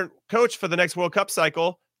a different coach for the next World Cup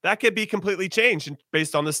cycle, that could be completely changed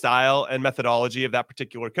based on the style and methodology of that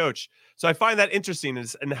particular coach. So I find that interesting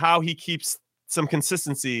in how he keeps some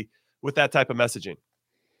consistency with that type of messaging.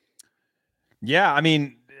 Yeah, I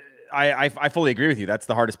mean, I fully agree with you. That's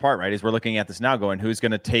the hardest part, right? Is we're looking at this now going, who's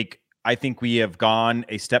going to take, I think we have gone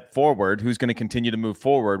a step forward. Who's going to continue to move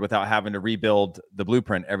forward without having to rebuild the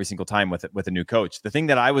blueprint every single time with a new coach? The thing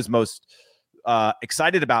that I was most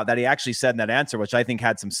excited about that he actually said in that answer, which I think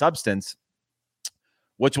had some substance,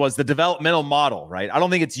 which was the developmental model, right? I don't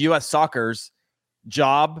think it's U.S. Soccer's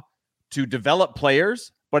job to develop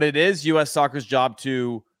players, but it is U.S. Soccer's job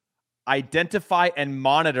to identify and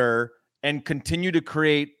monitor and continue to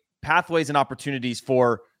create pathways and opportunities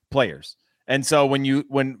for players. And so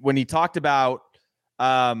when he talked about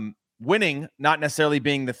winning not necessarily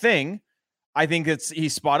being the thing, I think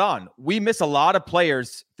he's spot on. We miss a lot of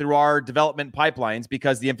players through our development pipelines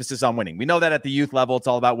because the emphasis on winning. We know that at the youth level, it's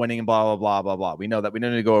all about winning and blah, blah, blah, blah, blah. We know that. We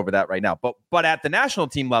don't need to go over that right now. But at the national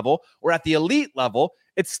team level or at the elite level,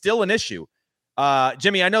 it's still an issue.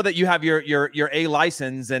 Jimmy, I know that you have your A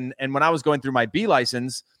license, and when I was going through my B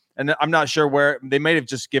license, and I'm not sure where they may have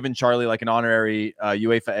just given Charlie like an honorary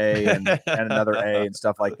UEFA A and another A and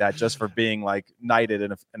stuff like that, just for being like knighted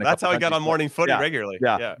in a That's how he got on morning footy regularly.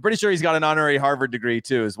 Yeah. Pretty sure he's got an honorary Harvard degree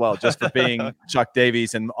too, as well, just for being Chuck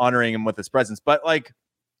Davies and honoring him with his presence. But like,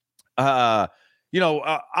 Antal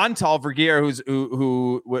Vergeer,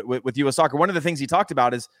 who with U.S. Soccer, one of the things he talked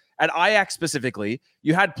about is at Ajax specifically,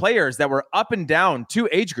 you had players that were up and down 2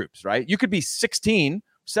 age groups, right? You could be 16,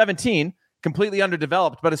 17, completely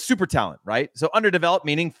underdeveloped, but a super talent, right? So underdeveloped,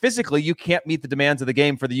 meaning physically you can't meet the demands of the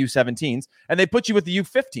game for the U17s, and they put you with the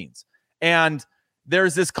U15s. And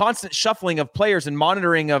there's this constant shuffling of players and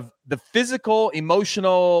monitoring of the physical,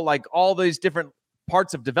 emotional, like all these different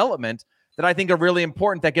parts of development that I think are really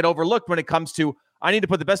important that get overlooked when it comes to, I need to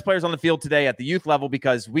put the best players on the field today at the youth level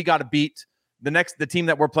because we got to beat the team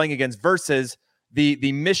that we're playing against versus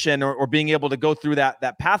the mission or being able to go through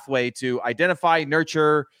that pathway to identify,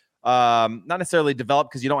 nurture, not necessarily develop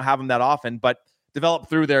because you don't have them that often, but develop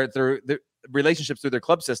through their relationships through their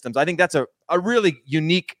club systems. I think that's a really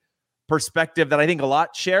unique perspective that I think a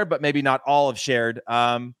lot share, but maybe not all have shared.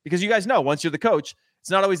 Because you guys know, once you're the coach,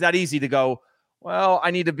 it's not always that easy to go, well,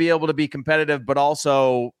 I need to be able to be competitive, but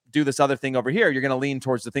also do this other thing over here. You're going to lean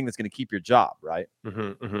towards the thing that's going to keep your job, right?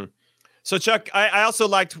 Mm-hmm, mm-hmm. So Chuck, I also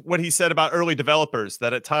liked what he said about early developers,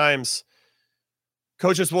 that at times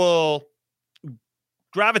coaches will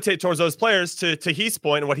gravitate towards those players to Heath's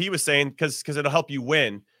point and what he was saying, because it'll help you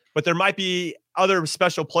win. But there might be other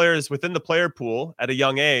special players within the player pool at a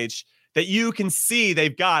young age that you can see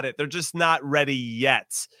they've got it. They're just not ready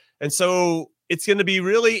yet. And so it's going to be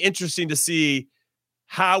really interesting to see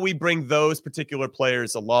how we bring those particular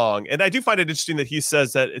players along. And I do find it interesting that he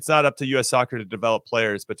says that it's not up to U.S. Soccer to develop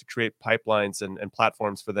players, but to create pipelines and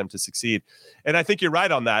platforms for them to succeed. And I think you're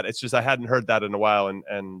right on that. It's just I hadn't heard that in a while.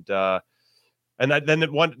 And I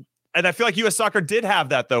feel like U.S. Soccer did have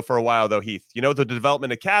that, though, for a while, though, Heath. You know, the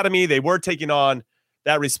Development Academy, they were taking on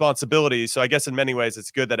that responsibility. So I guess in many ways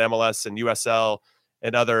it's good that MLS and USL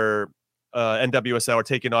and other NWSL are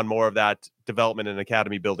taking on more of that development and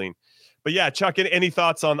academy building. But yeah, Chuck, any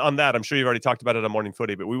thoughts on that? I'm sure you've already talked about it on Morning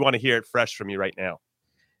Footy, but we want to hear it fresh from you right now.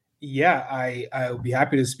 Yeah, I will be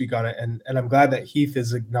happy to speak on it. And I'm glad that Heath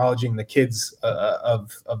is acknowledging the kids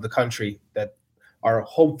of the country that are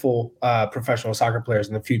hopeful professional soccer players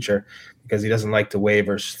in the future, because he doesn't like to wave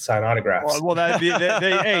or sign autographs. Well, hey,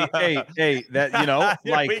 that, you know,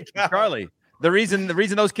 like Charlie, the reason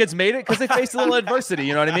those kids made it because they faced a little adversity.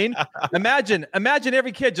 You know what I mean? Imagine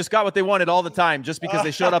every kid just got what they wanted all the time just because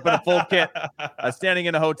they showed up in a full kit, standing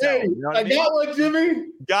in a hotel. Hey, you know what I mean? Got one, Jimmy.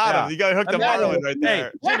 Got him. You got hooked up Marlon right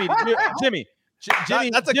there. Jimmy.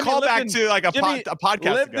 That's a callback to like a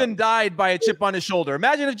podcast. Lived and died by a chip on his shoulder.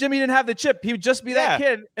 Imagine if Jimmy didn't have the chip; he would just be that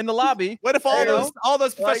kid in the lobby. What if all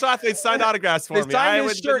those professional athletes signed autographs for me? They signed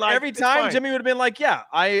his shirt every time. Jimmy would have been like, "Yeah,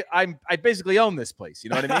 I basically own this place." You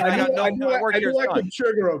know what I mean? I knew I could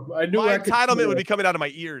trigger him. I knew my entitlement would be coming out of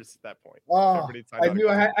my ears at that point. I knew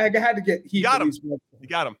I had to get. You got him. You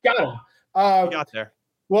got him. Got him. You got there.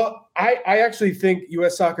 Well, I actually think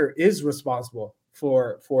U.S. Soccer is responsible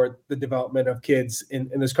for the development of kids in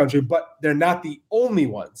this country, but they're not the only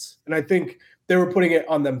ones. And I think they were putting it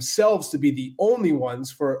on themselves to be the only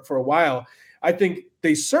ones for a while. I think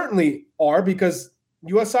they certainly are, because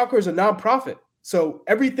U.S. Soccer is a nonprofit. So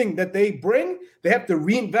everything that they bring, they have to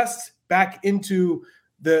reinvest back into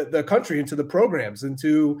the country, into the programs,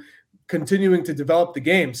 into continuing to develop the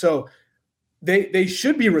game. So they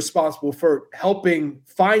should be responsible for helping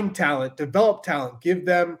find talent, develop talent, give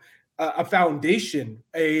them a foundation,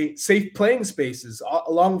 a safe playing spaces,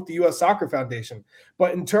 along with the U.S. Soccer Foundation.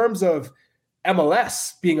 But in terms of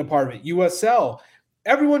MLS being a part of it, USL,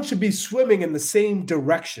 everyone should be swimming in the same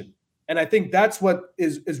direction. And I think that's what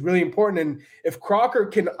is really important. And if Crocker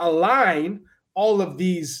can align all of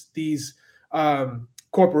these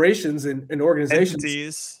corporations and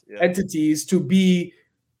organizations, entities to be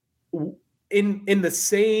in the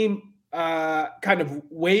same kind of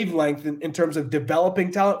wavelength in terms of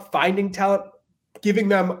developing talent, finding talent, giving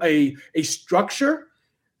them a structure.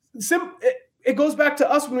 It goes back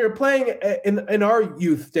to us when we were playing in our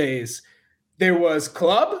youth days. There was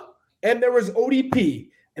club and there was ODP,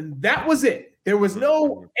 and that was it. There was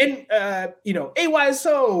no AYSO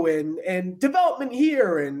and development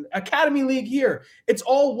here and academy league here. It's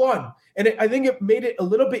all one. And I think it made it a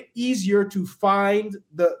little bit easier to find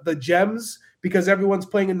the gems because everyone's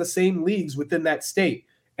playing in the same leagues within that state.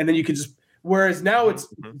 And then you could just, whereas now it's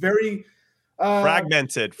very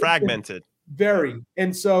fragmented. Very.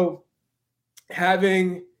 And so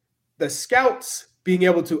having the scouts being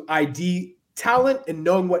able to ID talent and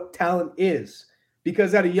knowing what talent is,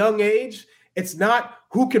 because at a young age, it's not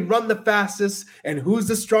who can run the fastest and who's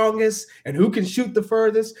the strongest and who can shoot the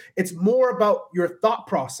furthest. It's more about your thought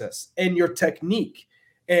process and your technique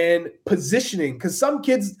and positioning, because some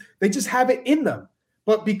kids, they just have it in them.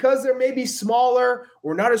 But because they're maybe smaller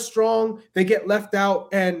or not as strong, they get left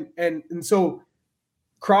out. And so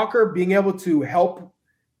Crocker being able to help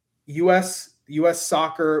U.S.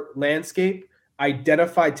 soccer landscape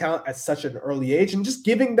identify talent at such an early age and just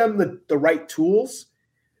giving them the right tools,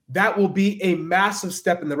 that will be a massive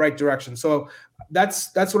step in the right direction. So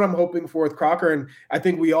that's what I'm hoping for with Crocker. And I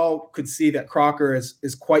think we all could see that Crocker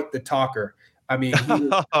is quite the talker. I mean, he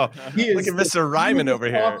is. Look at Mr. Ryman over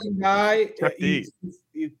here. Guy.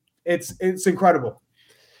 It's incredible.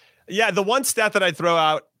 Yeah, the one stat that I throw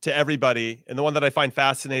out to everybody, and the one that I find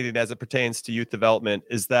fascinating as it pertains to youth development,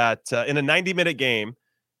 is that in a 90-minute game,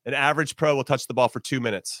 an average pro will touch the ball for 2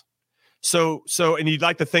 minutes. So, and you'd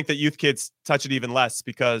like to think that youth kids touch it even less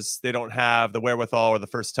because they don't have the wherewithal or the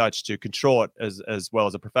first touch to control it as well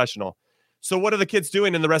as a professional. So what are the kids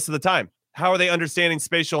doing in the rest of the time? How are they understanding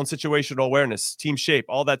spatial and situational awareness, team shape,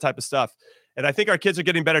 all that type of stuff? And I think our kids are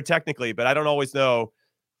getting better technically, but I don't always know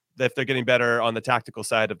if they're getting better on the tactical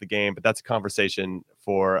side of the game. But that's a conversation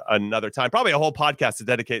for another time. Probably a whole podcast to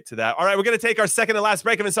dedicate to that. All right, we're going to take our second and last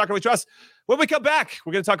break of In Soccer We Trust. When we come back,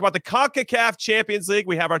 we're going to talk about the CONCACAF Champions League.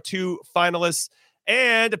 We have our two finalists,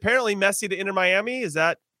 and apparently Messi to Inter Miami. Is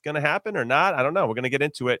that going to happen or not? I don't know. We're going to get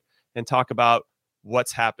into it and talk about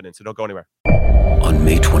what's happening. So don't go anywhere. On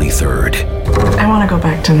May 23rd. I want to go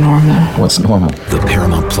back to normal. What's normal? The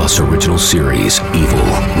Paramount Plus original series, Evil,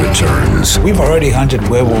 returns. We've already hunted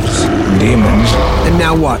werewolves and demons. And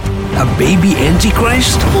now what? A baby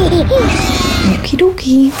Antichrist? Okie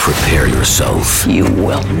dokie. Prepare yourself. You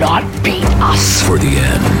will not beat us. For the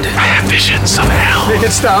end. I have visions of hell. Make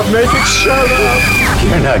it stop. Make it shut up.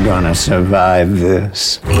 You're not gonna survive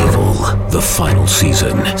this. Evil, the final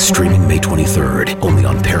season. Streaming May 23rd. Only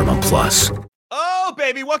on Paramount Plus. Oh,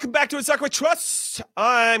 baby. Welcome back to In Soccer We Trust.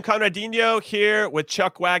 I'm Conradinho here with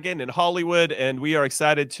Chuck Wagon in Hollywood, and we are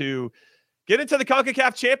excited to get into the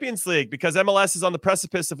CONCACAF Champions League because MLS is on the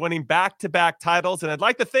precipice of winning back-to-back titles. And I'd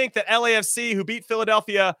like to think that LAFC, who beat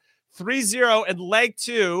Philadelphia 3-0 in leg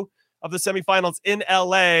 2 of the semifinals in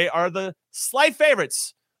LA, are the slight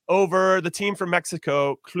favorites over the team from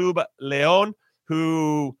Mexico, Club León,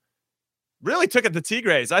 who really took it to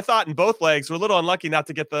Tigres. I thought in both legs were a little unlucky not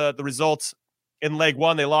to get the results. In leg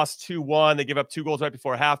 1, they lost 2-1. They gave up 2 goals right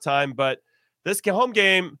before halftime. But this home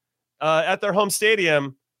game at their home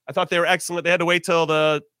stadium, I thought they were excellent. They had to wait till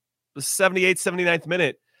the 78th, 79th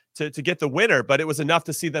minute to get the winner, but it was enough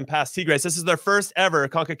to see them pass Tigres. This is their first ever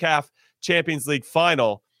CONCACAF Champions League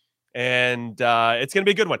final, and it's going to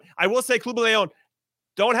be a good one. I will say Club León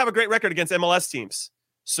don't have a great record against MLS teams.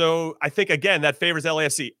 So I think, again, that favors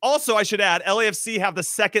LAFC. Also, I should add, LAFC have the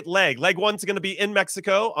second leg. Leg 1's going to be in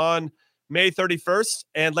Mexico on May 31st,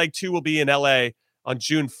 and leg 2 will be in LA on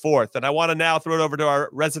June 4th. And I want to now throw it over to our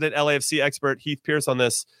resident LAFC expert, Heath Pierce, on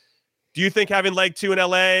this. Do you think having leg 2 in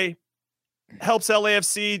LA helps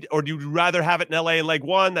LAFC, or do you rather have it in LA in leg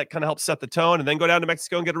 1 that kind of helps set the tone and then go down to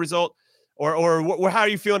Mexico and get a result? Or how are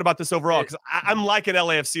you feeling about this overall? Because I'm liking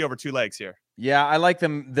LAFC over 2 legs here. Yeah, I like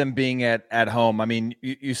them being at home. I mean,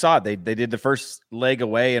 you saw it. They did the first leg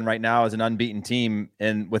away, and right now as an unbeaten team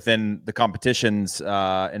within the competitions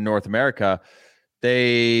in North America.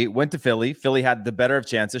 They went to Philly. Philly had the better of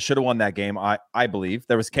chances, should have won that game, I believe.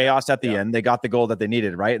 There was chaos at the end. They got the goal that they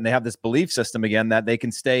needed, right? And they have this belief system again that they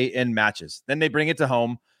can stay in matches. Then they bring it to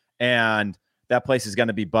home, and that place is going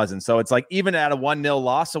to be buzzing. So it's like even at a 1-0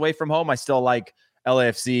 loss away from home, I still like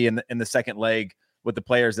LAFC in the second leg with the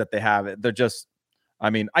players that they have. They're just,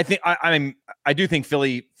 I do think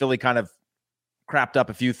Philly kind of crapped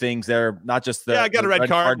up a few things there, not just the I got a red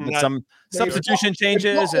card but some substitution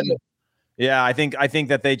changes and. Yeah, I think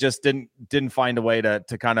that they just didn't find a way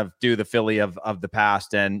to kind of do the Philly of the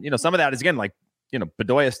past. And, some of that is, again, like,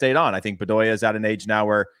 Bedoya stayed on. I think Bedoya is at an age now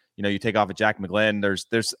where, you take off a Jack McGlynn. There's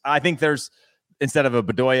instead of a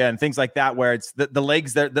Bedoya and things like that, where it's the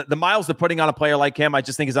legs there, the miles they're putting on a player like him, I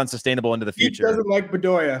just think is unsustainable into the future. He doesn't like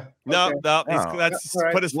Bedoya. No, that's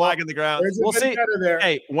right. put his flag in the ground. We'll see.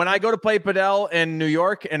 Hey, when I go to play Padel in New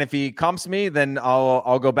York, and if he comps me, then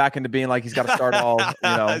I'll go back into being like he's got to start all. He's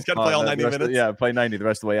got to play all 90 minutes. Play 90 the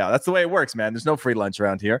rest of the way out. That's the way it works, man. There's no free lunch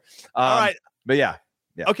around here. All right, but yeah.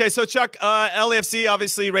 Okay, so Chuck, LAFC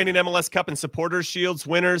obviously reigning MLS Cup and Supporters Shields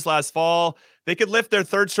winners last fall. They could lift their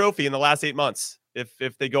third trophy in the last 8 months if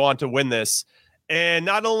they go on to win this. And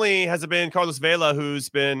not only has it been Carlos Vela who's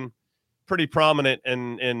been pretty prominent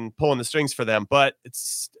in pulling the strings for them, but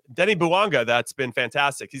it's Denny Buanga that's been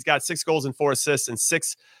fantastic. He's got 6 goals and 4 assists in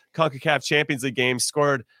 6 CONCACAF Champions League games,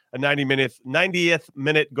 scored a 90th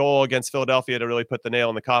minute goal against Philadelphia to really put the nail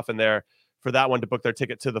in the coffin there for that one to book their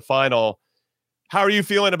ticket to the final. How are you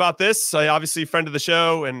feeling about this? Obviously, friend of the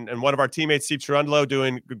show and one of our teammates, Steve Cherundolo,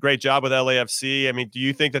 doing a great job with LAFC. I mean, do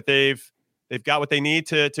you think that they've got what they need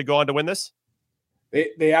to go on to win this?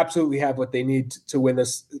 They absolutely have what they need to win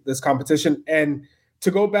this competition. And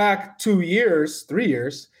to go back 3 years,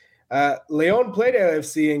 Leon played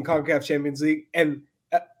LAFC in CONCACAF Champions League, and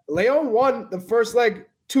Leon won the first leg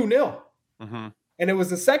 2-0. Mm-hmm. And it was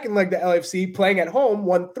the second leg that LAFC, playing at home,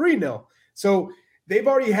 won 3-0. So they've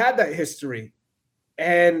already had that history.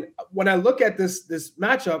 And when I look at this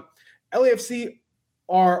matchup, LAFC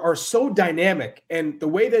are so dynamic, and the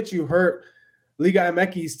way that you hurt Liga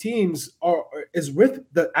MX's teams is with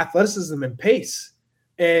the athleticism and pace.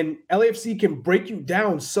 And LAFC can break you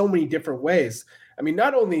down so many different ways. I mean,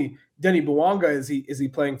 not only Denny Buanga is he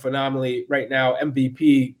playing phenomenally right now,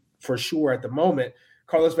 MVP for sure at the moment,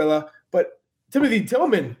 Carlos Vela, but Timothy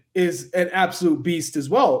Tillman is an absolute beast as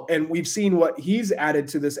well. And we've seen what he's added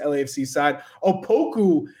to this LAFC side.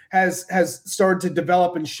 Opoku has started to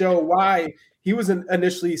develop and show why he was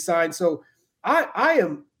initially signed. So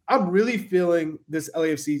I'm really feeling this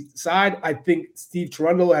LAFC side. I think Steve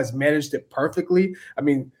Cherundolo has managed it perfectly. I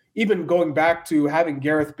mean, even going back to having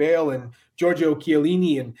Gareth Bale and Giorgio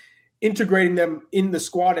Chiellini and integrating them in the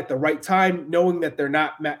squad at the right time, knowing that they're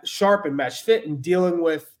not sharp and match fit, and dealing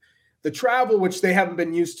with the travel, which they haven't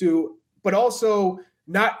been used to, but also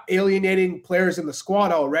not alienating players in the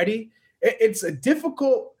squad already. It's a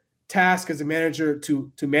difficult task as a manager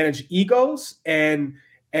to manage egos and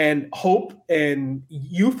hope and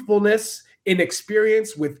youthfulness in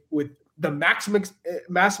experience with the maximum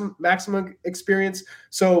experience.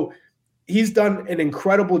 So he's done an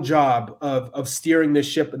incredible job of steering this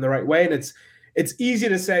ship in the right way. And it's easy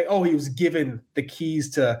to say, oh, he was given the keys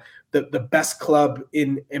to the best club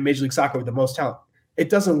in Major League Soccer with the most talent. It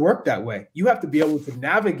doesn't work that way. You have to be able to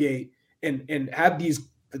navigate and have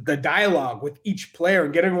the dialogue with each player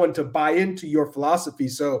and get everyone to buy into your philosophy.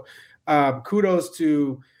 So kudos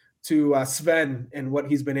to Sven and what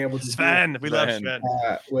he's been able to do. We love Sven.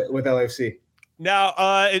 With LAFC.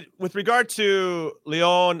 Now, with regard to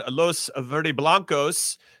Leon Los Verde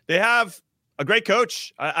Blancos, they have a great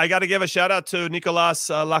coach. I got to give a shout out to Nicolas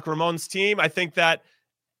Lacramon's team. I think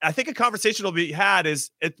a conversation will be had is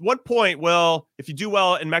at one point, well, if you do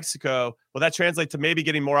well in Mexico, will that translate to maybe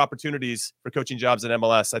getting more opportunities for coaching jobs in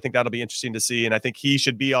MLS? I think that'll be interesting to see. And I think he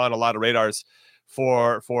should be on a lot of radars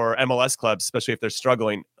for MLS clubs, especially if they're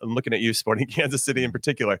struggling. I'm looking at you, Sporting Kansas City in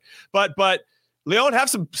particular. But Leon have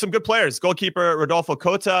some good players. Goalkeeper Rodolfo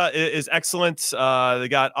Cota is excellent. They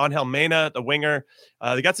got Angel Mena, the winger.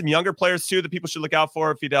 They got some younger players too that people should look out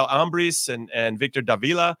for, Fidel Ambris and Victor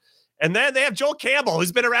Davila. And then they have Joel Campbell,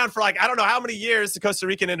 who's been around for I don't know how many years, the Costa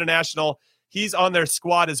Rican international. He's on their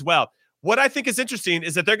squad as well. What I think is interesting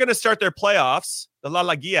is that they're going to start their playoffs, the La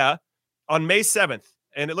Liga, on May 7th.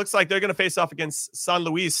 And it looks like they're going to face off against San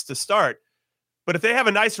Luis to start. But if they have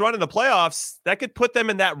a nice run in the playoffs, that could put them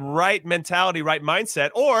in that right mentality, right mindset.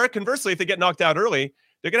 Or conversely, if they get knocked out early,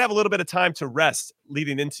 they're going to have a little bit of time to rest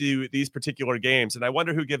leading into these particular games. And I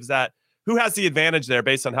wonder who has the advantage there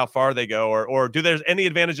based on how far they go, or do there's any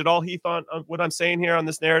advantage at all, Heath, on what I'm saying here on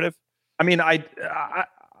this narrative? I mean,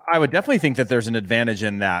 I would definitely think that there's an advantage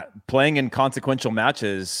in that. Playing in consequential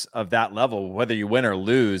matches of that level, whether you win or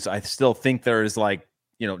lose, I still think there's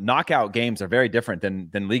knockout games are very different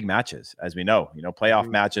than league matches, as we know. Playoff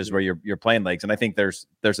matches where you're playing legs, and I think there's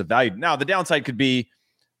a value. Now, the downside could be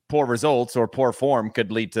poor results or poor form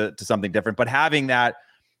could lead to something different. But having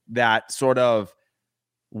that sort of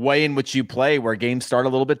way in which you play, where games start a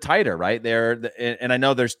little bit tighter, right there, and I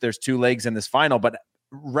know there's 2 legs in this final, but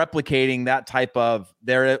replicating that type of,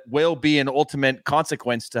 there will be an ultimate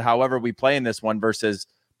consequence to however we play in this one versus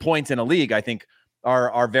points in a league, I think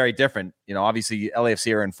are very different. Obviously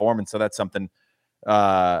LAFC are in form, and so that's something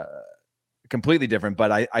completely different.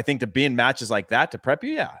 But I think to be in matches like that to prep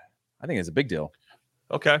you, I think it's a big deal.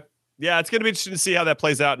 Okay. Yeah, it's going to be interesting to see how that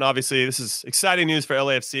plays out. And obviously this is exciting news for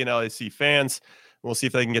LAFC and LAFC fans. We'll see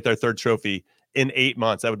if they can get their 3rd trophy in 8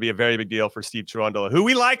 months. That would be a very big deal for Steve Cherundolo, who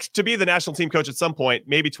we like to be the national team coach at some point.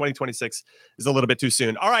 Maybe 2026 is a little bit too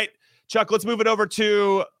soon. All right, Chuck, let's move it over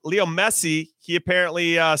to Leo Messi. He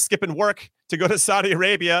apparently skipping work to go to Saudi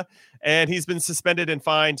Arabia, and he's been suspended and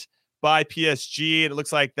fined by PSG. And it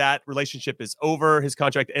looks like that relationship is over. His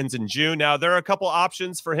contract ends in June. Now, there are a couple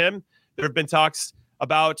options for him. There have been talks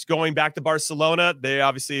about going back to Barcelona. They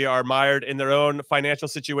obviously are mired in their own financial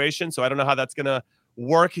situation, so I don't know how that's going to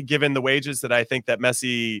work given the wages that I think that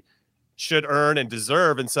Messi should earn and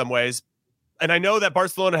deserve in some ways. And I know that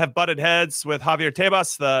Barcelona have butted heads with Javier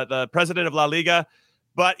Tebas, the president of La Liga,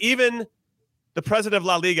 but even the president of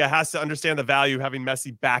La Liga has to understand the value of having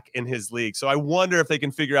Messi back in his league. So I wonder if they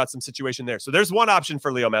can figure out some situation there. So there's one option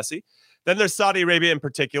for Leo Messi. Then there's Saudi Arabia in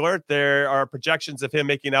particular. There are projections of him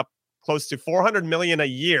making up close to $400 million a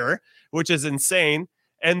year, which is insane.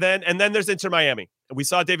 And then there's Inter Miami. We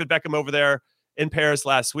saw David Beckham over there in Paris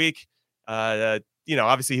last week.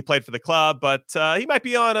 Obviously he played for the club, but he might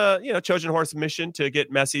be on a Trojan horse mission to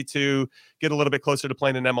get Messi to get a little bit closer to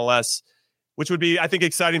playing in MLS, which would be, I think,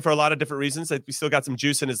 exciting for a lot of different reasons. Like, we still got some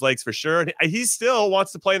juice in his legs for sure. And he still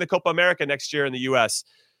wants to play in the Copa America next year in the U.S.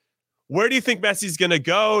 Where do you think Messi's going to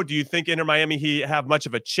go? Do you think Inter Miami he have much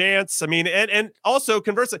of a chance? I mean, and also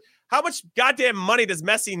conversely, how much goddamn money does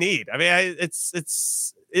Messi need? I mean,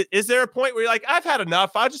 is there a point where you're like, I've had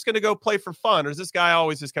enough, I'm just going to go play for fun? Or is this guy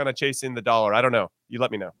always just kind of chasing the dollar? I don't know. You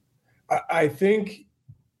let me know. I think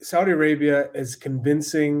Saudi Arabia is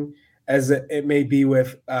convincing as it may be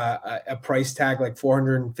with a price tag like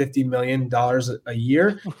 $450 million a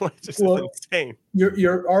year. Which is insane.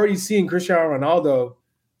 You're already seeing Cristiano Ronaldo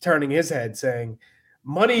turning his head saying,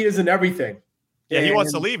 money isn't everything. Yeah, he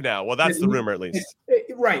wants to leave now. Well, that's the rumor, at least.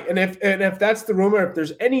 Right. And if that's the rumor, if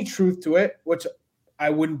there's any truth to it, which I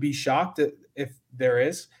wouldn't be shocked if there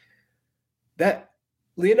is, that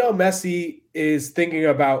Lionel Messi is thinking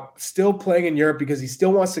about still playing in Europe because he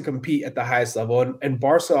still wants to compete at the highest level. And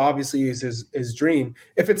Barca obviously is his dream.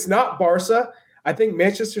 If it's not Barca, I think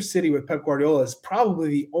Manchester City with Pep Guardiola is probably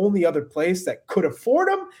the only other place that could afford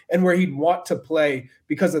him and where he'd want to play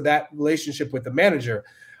because of that relationship with the manager.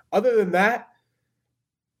 Other than that,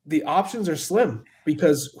 the options are slim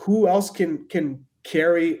because who else can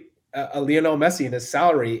carry a Lionel Messi in his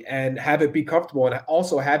salary and have it be comfortable and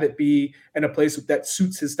also have it be in a place that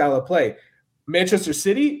suits his style of play? Manchester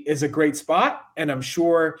City is a great spot, and I'm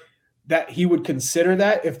sure that he would consider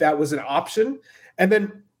that if that was an option. And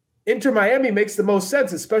then Inter Miami makes the most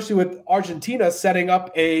sense, especially with Argentina setting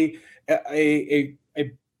up a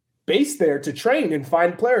base there to train and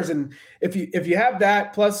find players. And if you have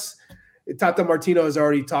that, plus Tata Martino has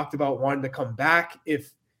already talked about wanting to come back.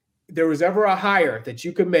 If there was ever a hire that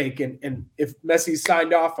you could make, and if Messi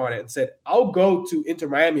signed off on it and said, I'll go to Inter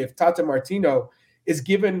Miami, if Tata Martino is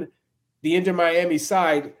given the Inter Miami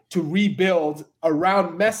side to rebuild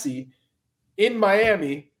around Messi in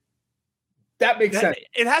Miami, that makes sense.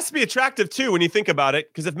 It has to be attractive, too, when you think about it,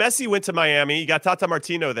 because if Messi went to Miami, you got Tata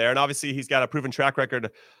Martino there, and obviously he's got a proven track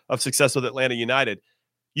record of success with Atlanta United.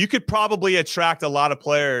 You could probably attract a lot of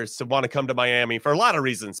players to want to come to Miami for a lot of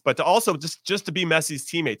reasons, but to also just to be Messi's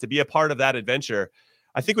teammate, to be a part of that adventure,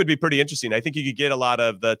 I think would be pretty interesting. I think you could get a lot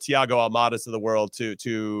of the Thiago Almadas of the world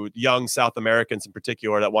to young South Americans in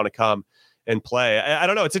particular that want to come and play. I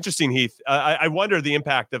don't know. It's interesting, Heath. I wonder the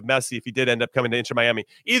impact of Messi if he did end up coming to Inter Miami.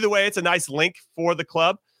 Either way, it's a nice link for the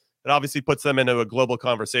club. It obviously puts them into a global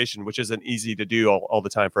conversation, which isn't easy to do all the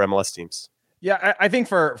time for MLS teams. Yeah, I think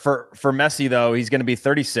for Messi, though, he's going to be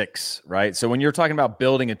 36, right? So when you're talking about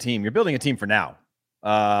building a team, you're building a team for now.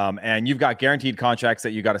 And you've got guaranteed contracts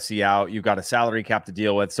that you got to see out. You've got a salary cap to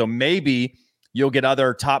deal with. So maybe you'll get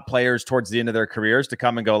other top players towards the end of their careers to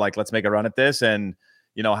come and go, like, let's make a run at this. And,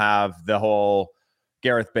 have the whole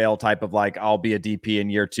Gareth Bale type of like, I'll be a DP in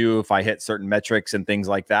year 2 if I hit certain metrics and things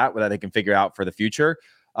like that, that they can figure out for the future.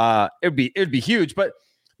 it'd be huge. But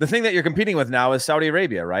the thing that you're competing with now is Saudi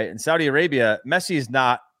Arabia, right? And Saudi Arabia, Messi is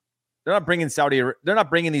not. They're not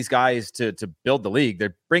bringing these guys to build the league.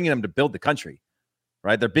 They're bringing them to build the country,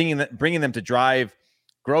 right? They're bringing them to drive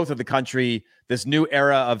growth of the country. This new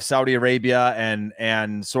era of Saudi Arabia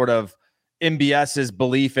and sort of MBS's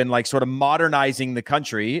belief in like sort of modernizing the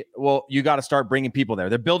country. Well, you got to start bringing people there.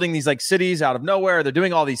 They're building these like cities out of nowhere. They're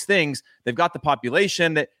doing all these things. They've got the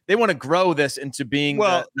population that they want to grow this into being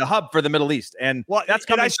the hub for the Middle East. And that's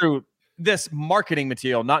coming through this marketing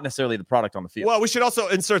material, not necessarily the product on the field. Well, we should also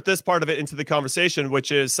insert this part of it into the conversation,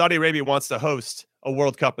 which is Saudi Arabia wants to host a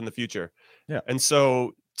World Cup in the future. Yeah. And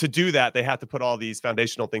so to do that, they have to put all these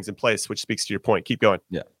foundational things in place, which speaks to your point. Keep going.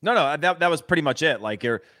 Yeah. No, that was pretty much it. Like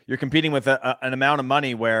you're competing with an amount of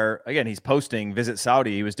money where, again, he's posting Visit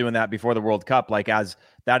Saudi. He was doing that before the World Cup, like as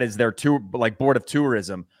that is their tour, like board of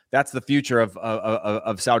tourism. That's the future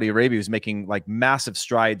of Saudi Arabia, who's making like massive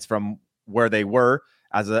strides from where they were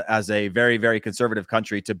as a very, very conservative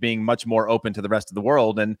country to being much more open to the rest of the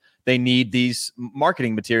world. And they need these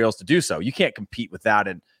marketing materials to do so. You can't compete with that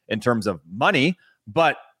in terms of money,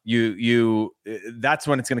 but you that's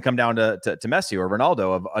when it's going to come down to Messi or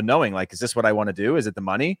Ronaldo of knowing, like, is this what I want to do? Is it the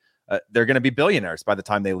money? They're going to be billionaires by the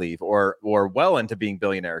time they leave, or well into being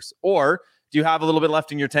billionaires. Or do you have a little bit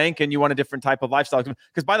left in your tank and you want a different type of lifestyle?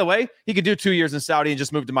 Because, by the way, he could do 2 years in Saudi and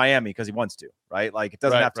just move to Miami because he wants to, right? Like, it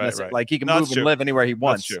doesn't have to like he can move and live anywhere he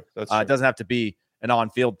wants. That's true. It doesn't have to be an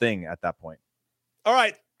on-field thing at that point. All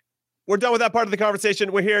right. We're done with that part of the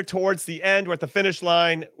conversation. We're here towards the end. We're at the finish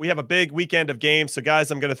line. We have a big weekend of games. So,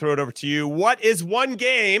 guys, I'm going to throw it over to you. What is one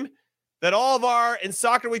game that all of our In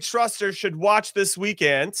Soccer We Trusters should watch this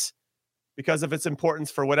weekend because of its importance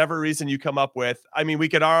for whatever reason you come up with? I mean, we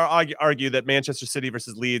could argue that Manchester City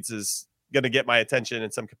versus Leeds is going to get my attention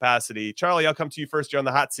in some capacity. Charlie, I'll come to you first. You're on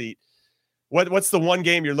the hot seat. What's the one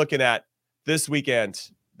game you're looking at this weekend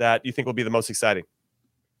that you think will be the most exciting?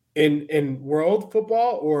 In world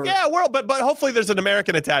football or world, but hopefully there's an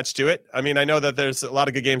American attached to it. I mean, I know that there's a lot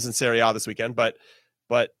of good games in Serie A this weekend, but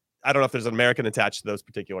I don't know if there's an American attached to those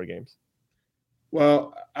particular games.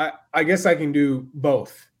 Well, I guess I can do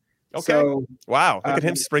both. Okay. So, wow, look at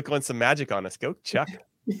him sprinkling some magic on us. Go, Chuck.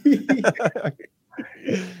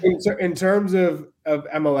 in terms of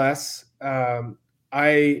MLS,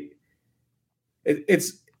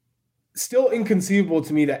 it's still inconceivable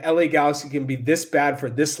to me that LA Galaxy can be this bad for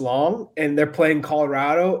this long, and they're playing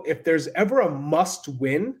Colorado. If there's ever a must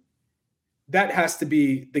win, that has to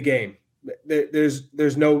be the game.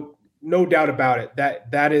 There's no doubt about it.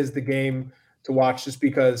 That is the game to watch, just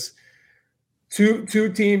because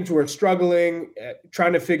two teams were struggling,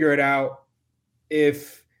 trying to figure it out.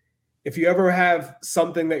 If you ever have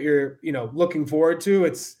something that you're looking forward to,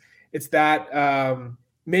 it's that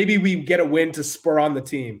maybe we get a win to spur on the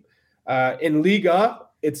team. In Liga,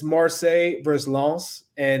 it's Marseille versus Lens,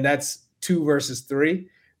 and that's 2 versus 3.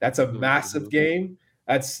 That's a massive game.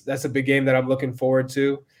 That's a big game that I'm looking forward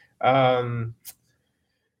to.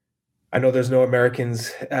 I know there's no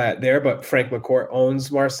Americans there, but Frank McCourt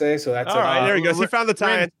owns Marseille, so that's all right. There he goes. He found the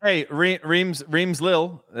time. Hey, Reims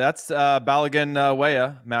Lille. That's Balogun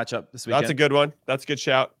Weah matchup this weekend. That's a good one. That's a good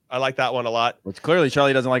shout. I like that one a lot. Which clearly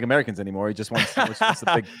Charlie doesn't like Americans anymore. He just wants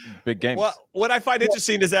the big games. Well, what I find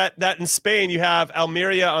interesting is that in Spain you have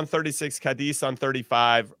Almeria on 36, Cadiz on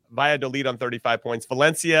 35, Valladolid on 35 points.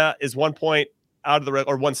 Valencia is 1 point out of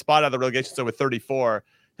the 1 spot out of the relegation, so with 34.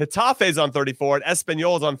 Getafe's on 34 and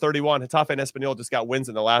Espanyol's on 31. Getafe and Espanyol just got wins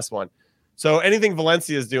in the last one. So anything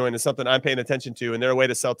Valencia is doing is something I'm paying attention to, and they're away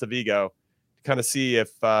to Celta Vigo to kind of see if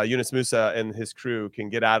Yunus Musa and his crew can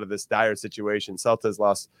get out of this dire situation. Celta's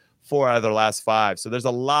lost 4 out of their last 5. So there's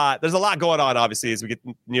a lot going on, obviously, as we get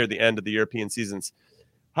near the end of the European seasons.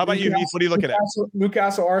 How about you, Heath? What are you looking at?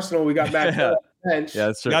 Newcastle Arsenal, we got Matt on the bench. Yeah,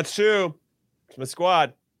 that's true. That's true. It's my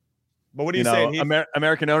squad. But what are you saying?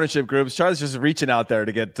 American ownership groups. Charlie's just reaching out there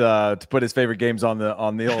to get to put his favorite games on the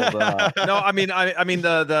old. No, I mean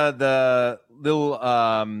the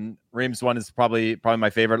little Reims one is probably my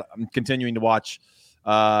favorite. I'm continuing to watch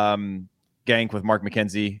Genk with Mark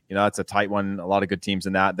McKenzie. It's a tight one. A lot of good teams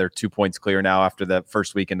in that. They're 2 points clear now after the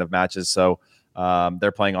first weekend of matches. So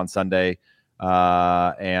they're playing on Sunday,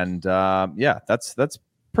 and that's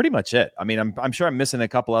pretty much it. I mean, I'm sure I'm missing a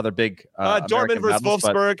couple other big Dortmund versus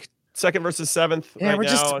Wolfsburg. 2nd versus 7th. Yeah,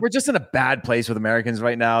 right we're just in a bad place with Americans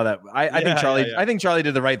right now. That I think Charlie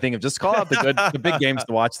did the right thing of just call out the big games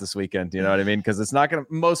to watch this weekend. You know what I mean? Because it's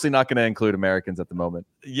mostly not gonna include Americans at the moment.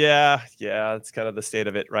 Yeah, it's kind of the state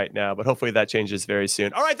of it right now. But hopefully that changes very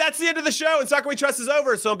soon. All right, that's the end of the show. And Soccer We Trust is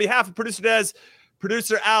over. So on behalf of producer Des,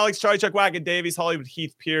 Producer Alex, Charlie Chuck Wagon Davies, Hollywood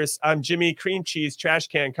Heath Pierce. I'm Jimmy, Cream Cheese, Trash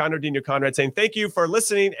Can, Conradinho Conrad, saying thank you for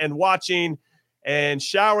listening and watching and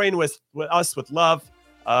showering with us with love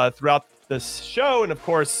throughout this show and, of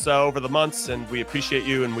course, over the months. And we appreciate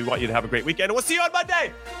you, and we want you to have a great weekend. And we'll see you on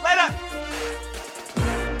Monday. Later.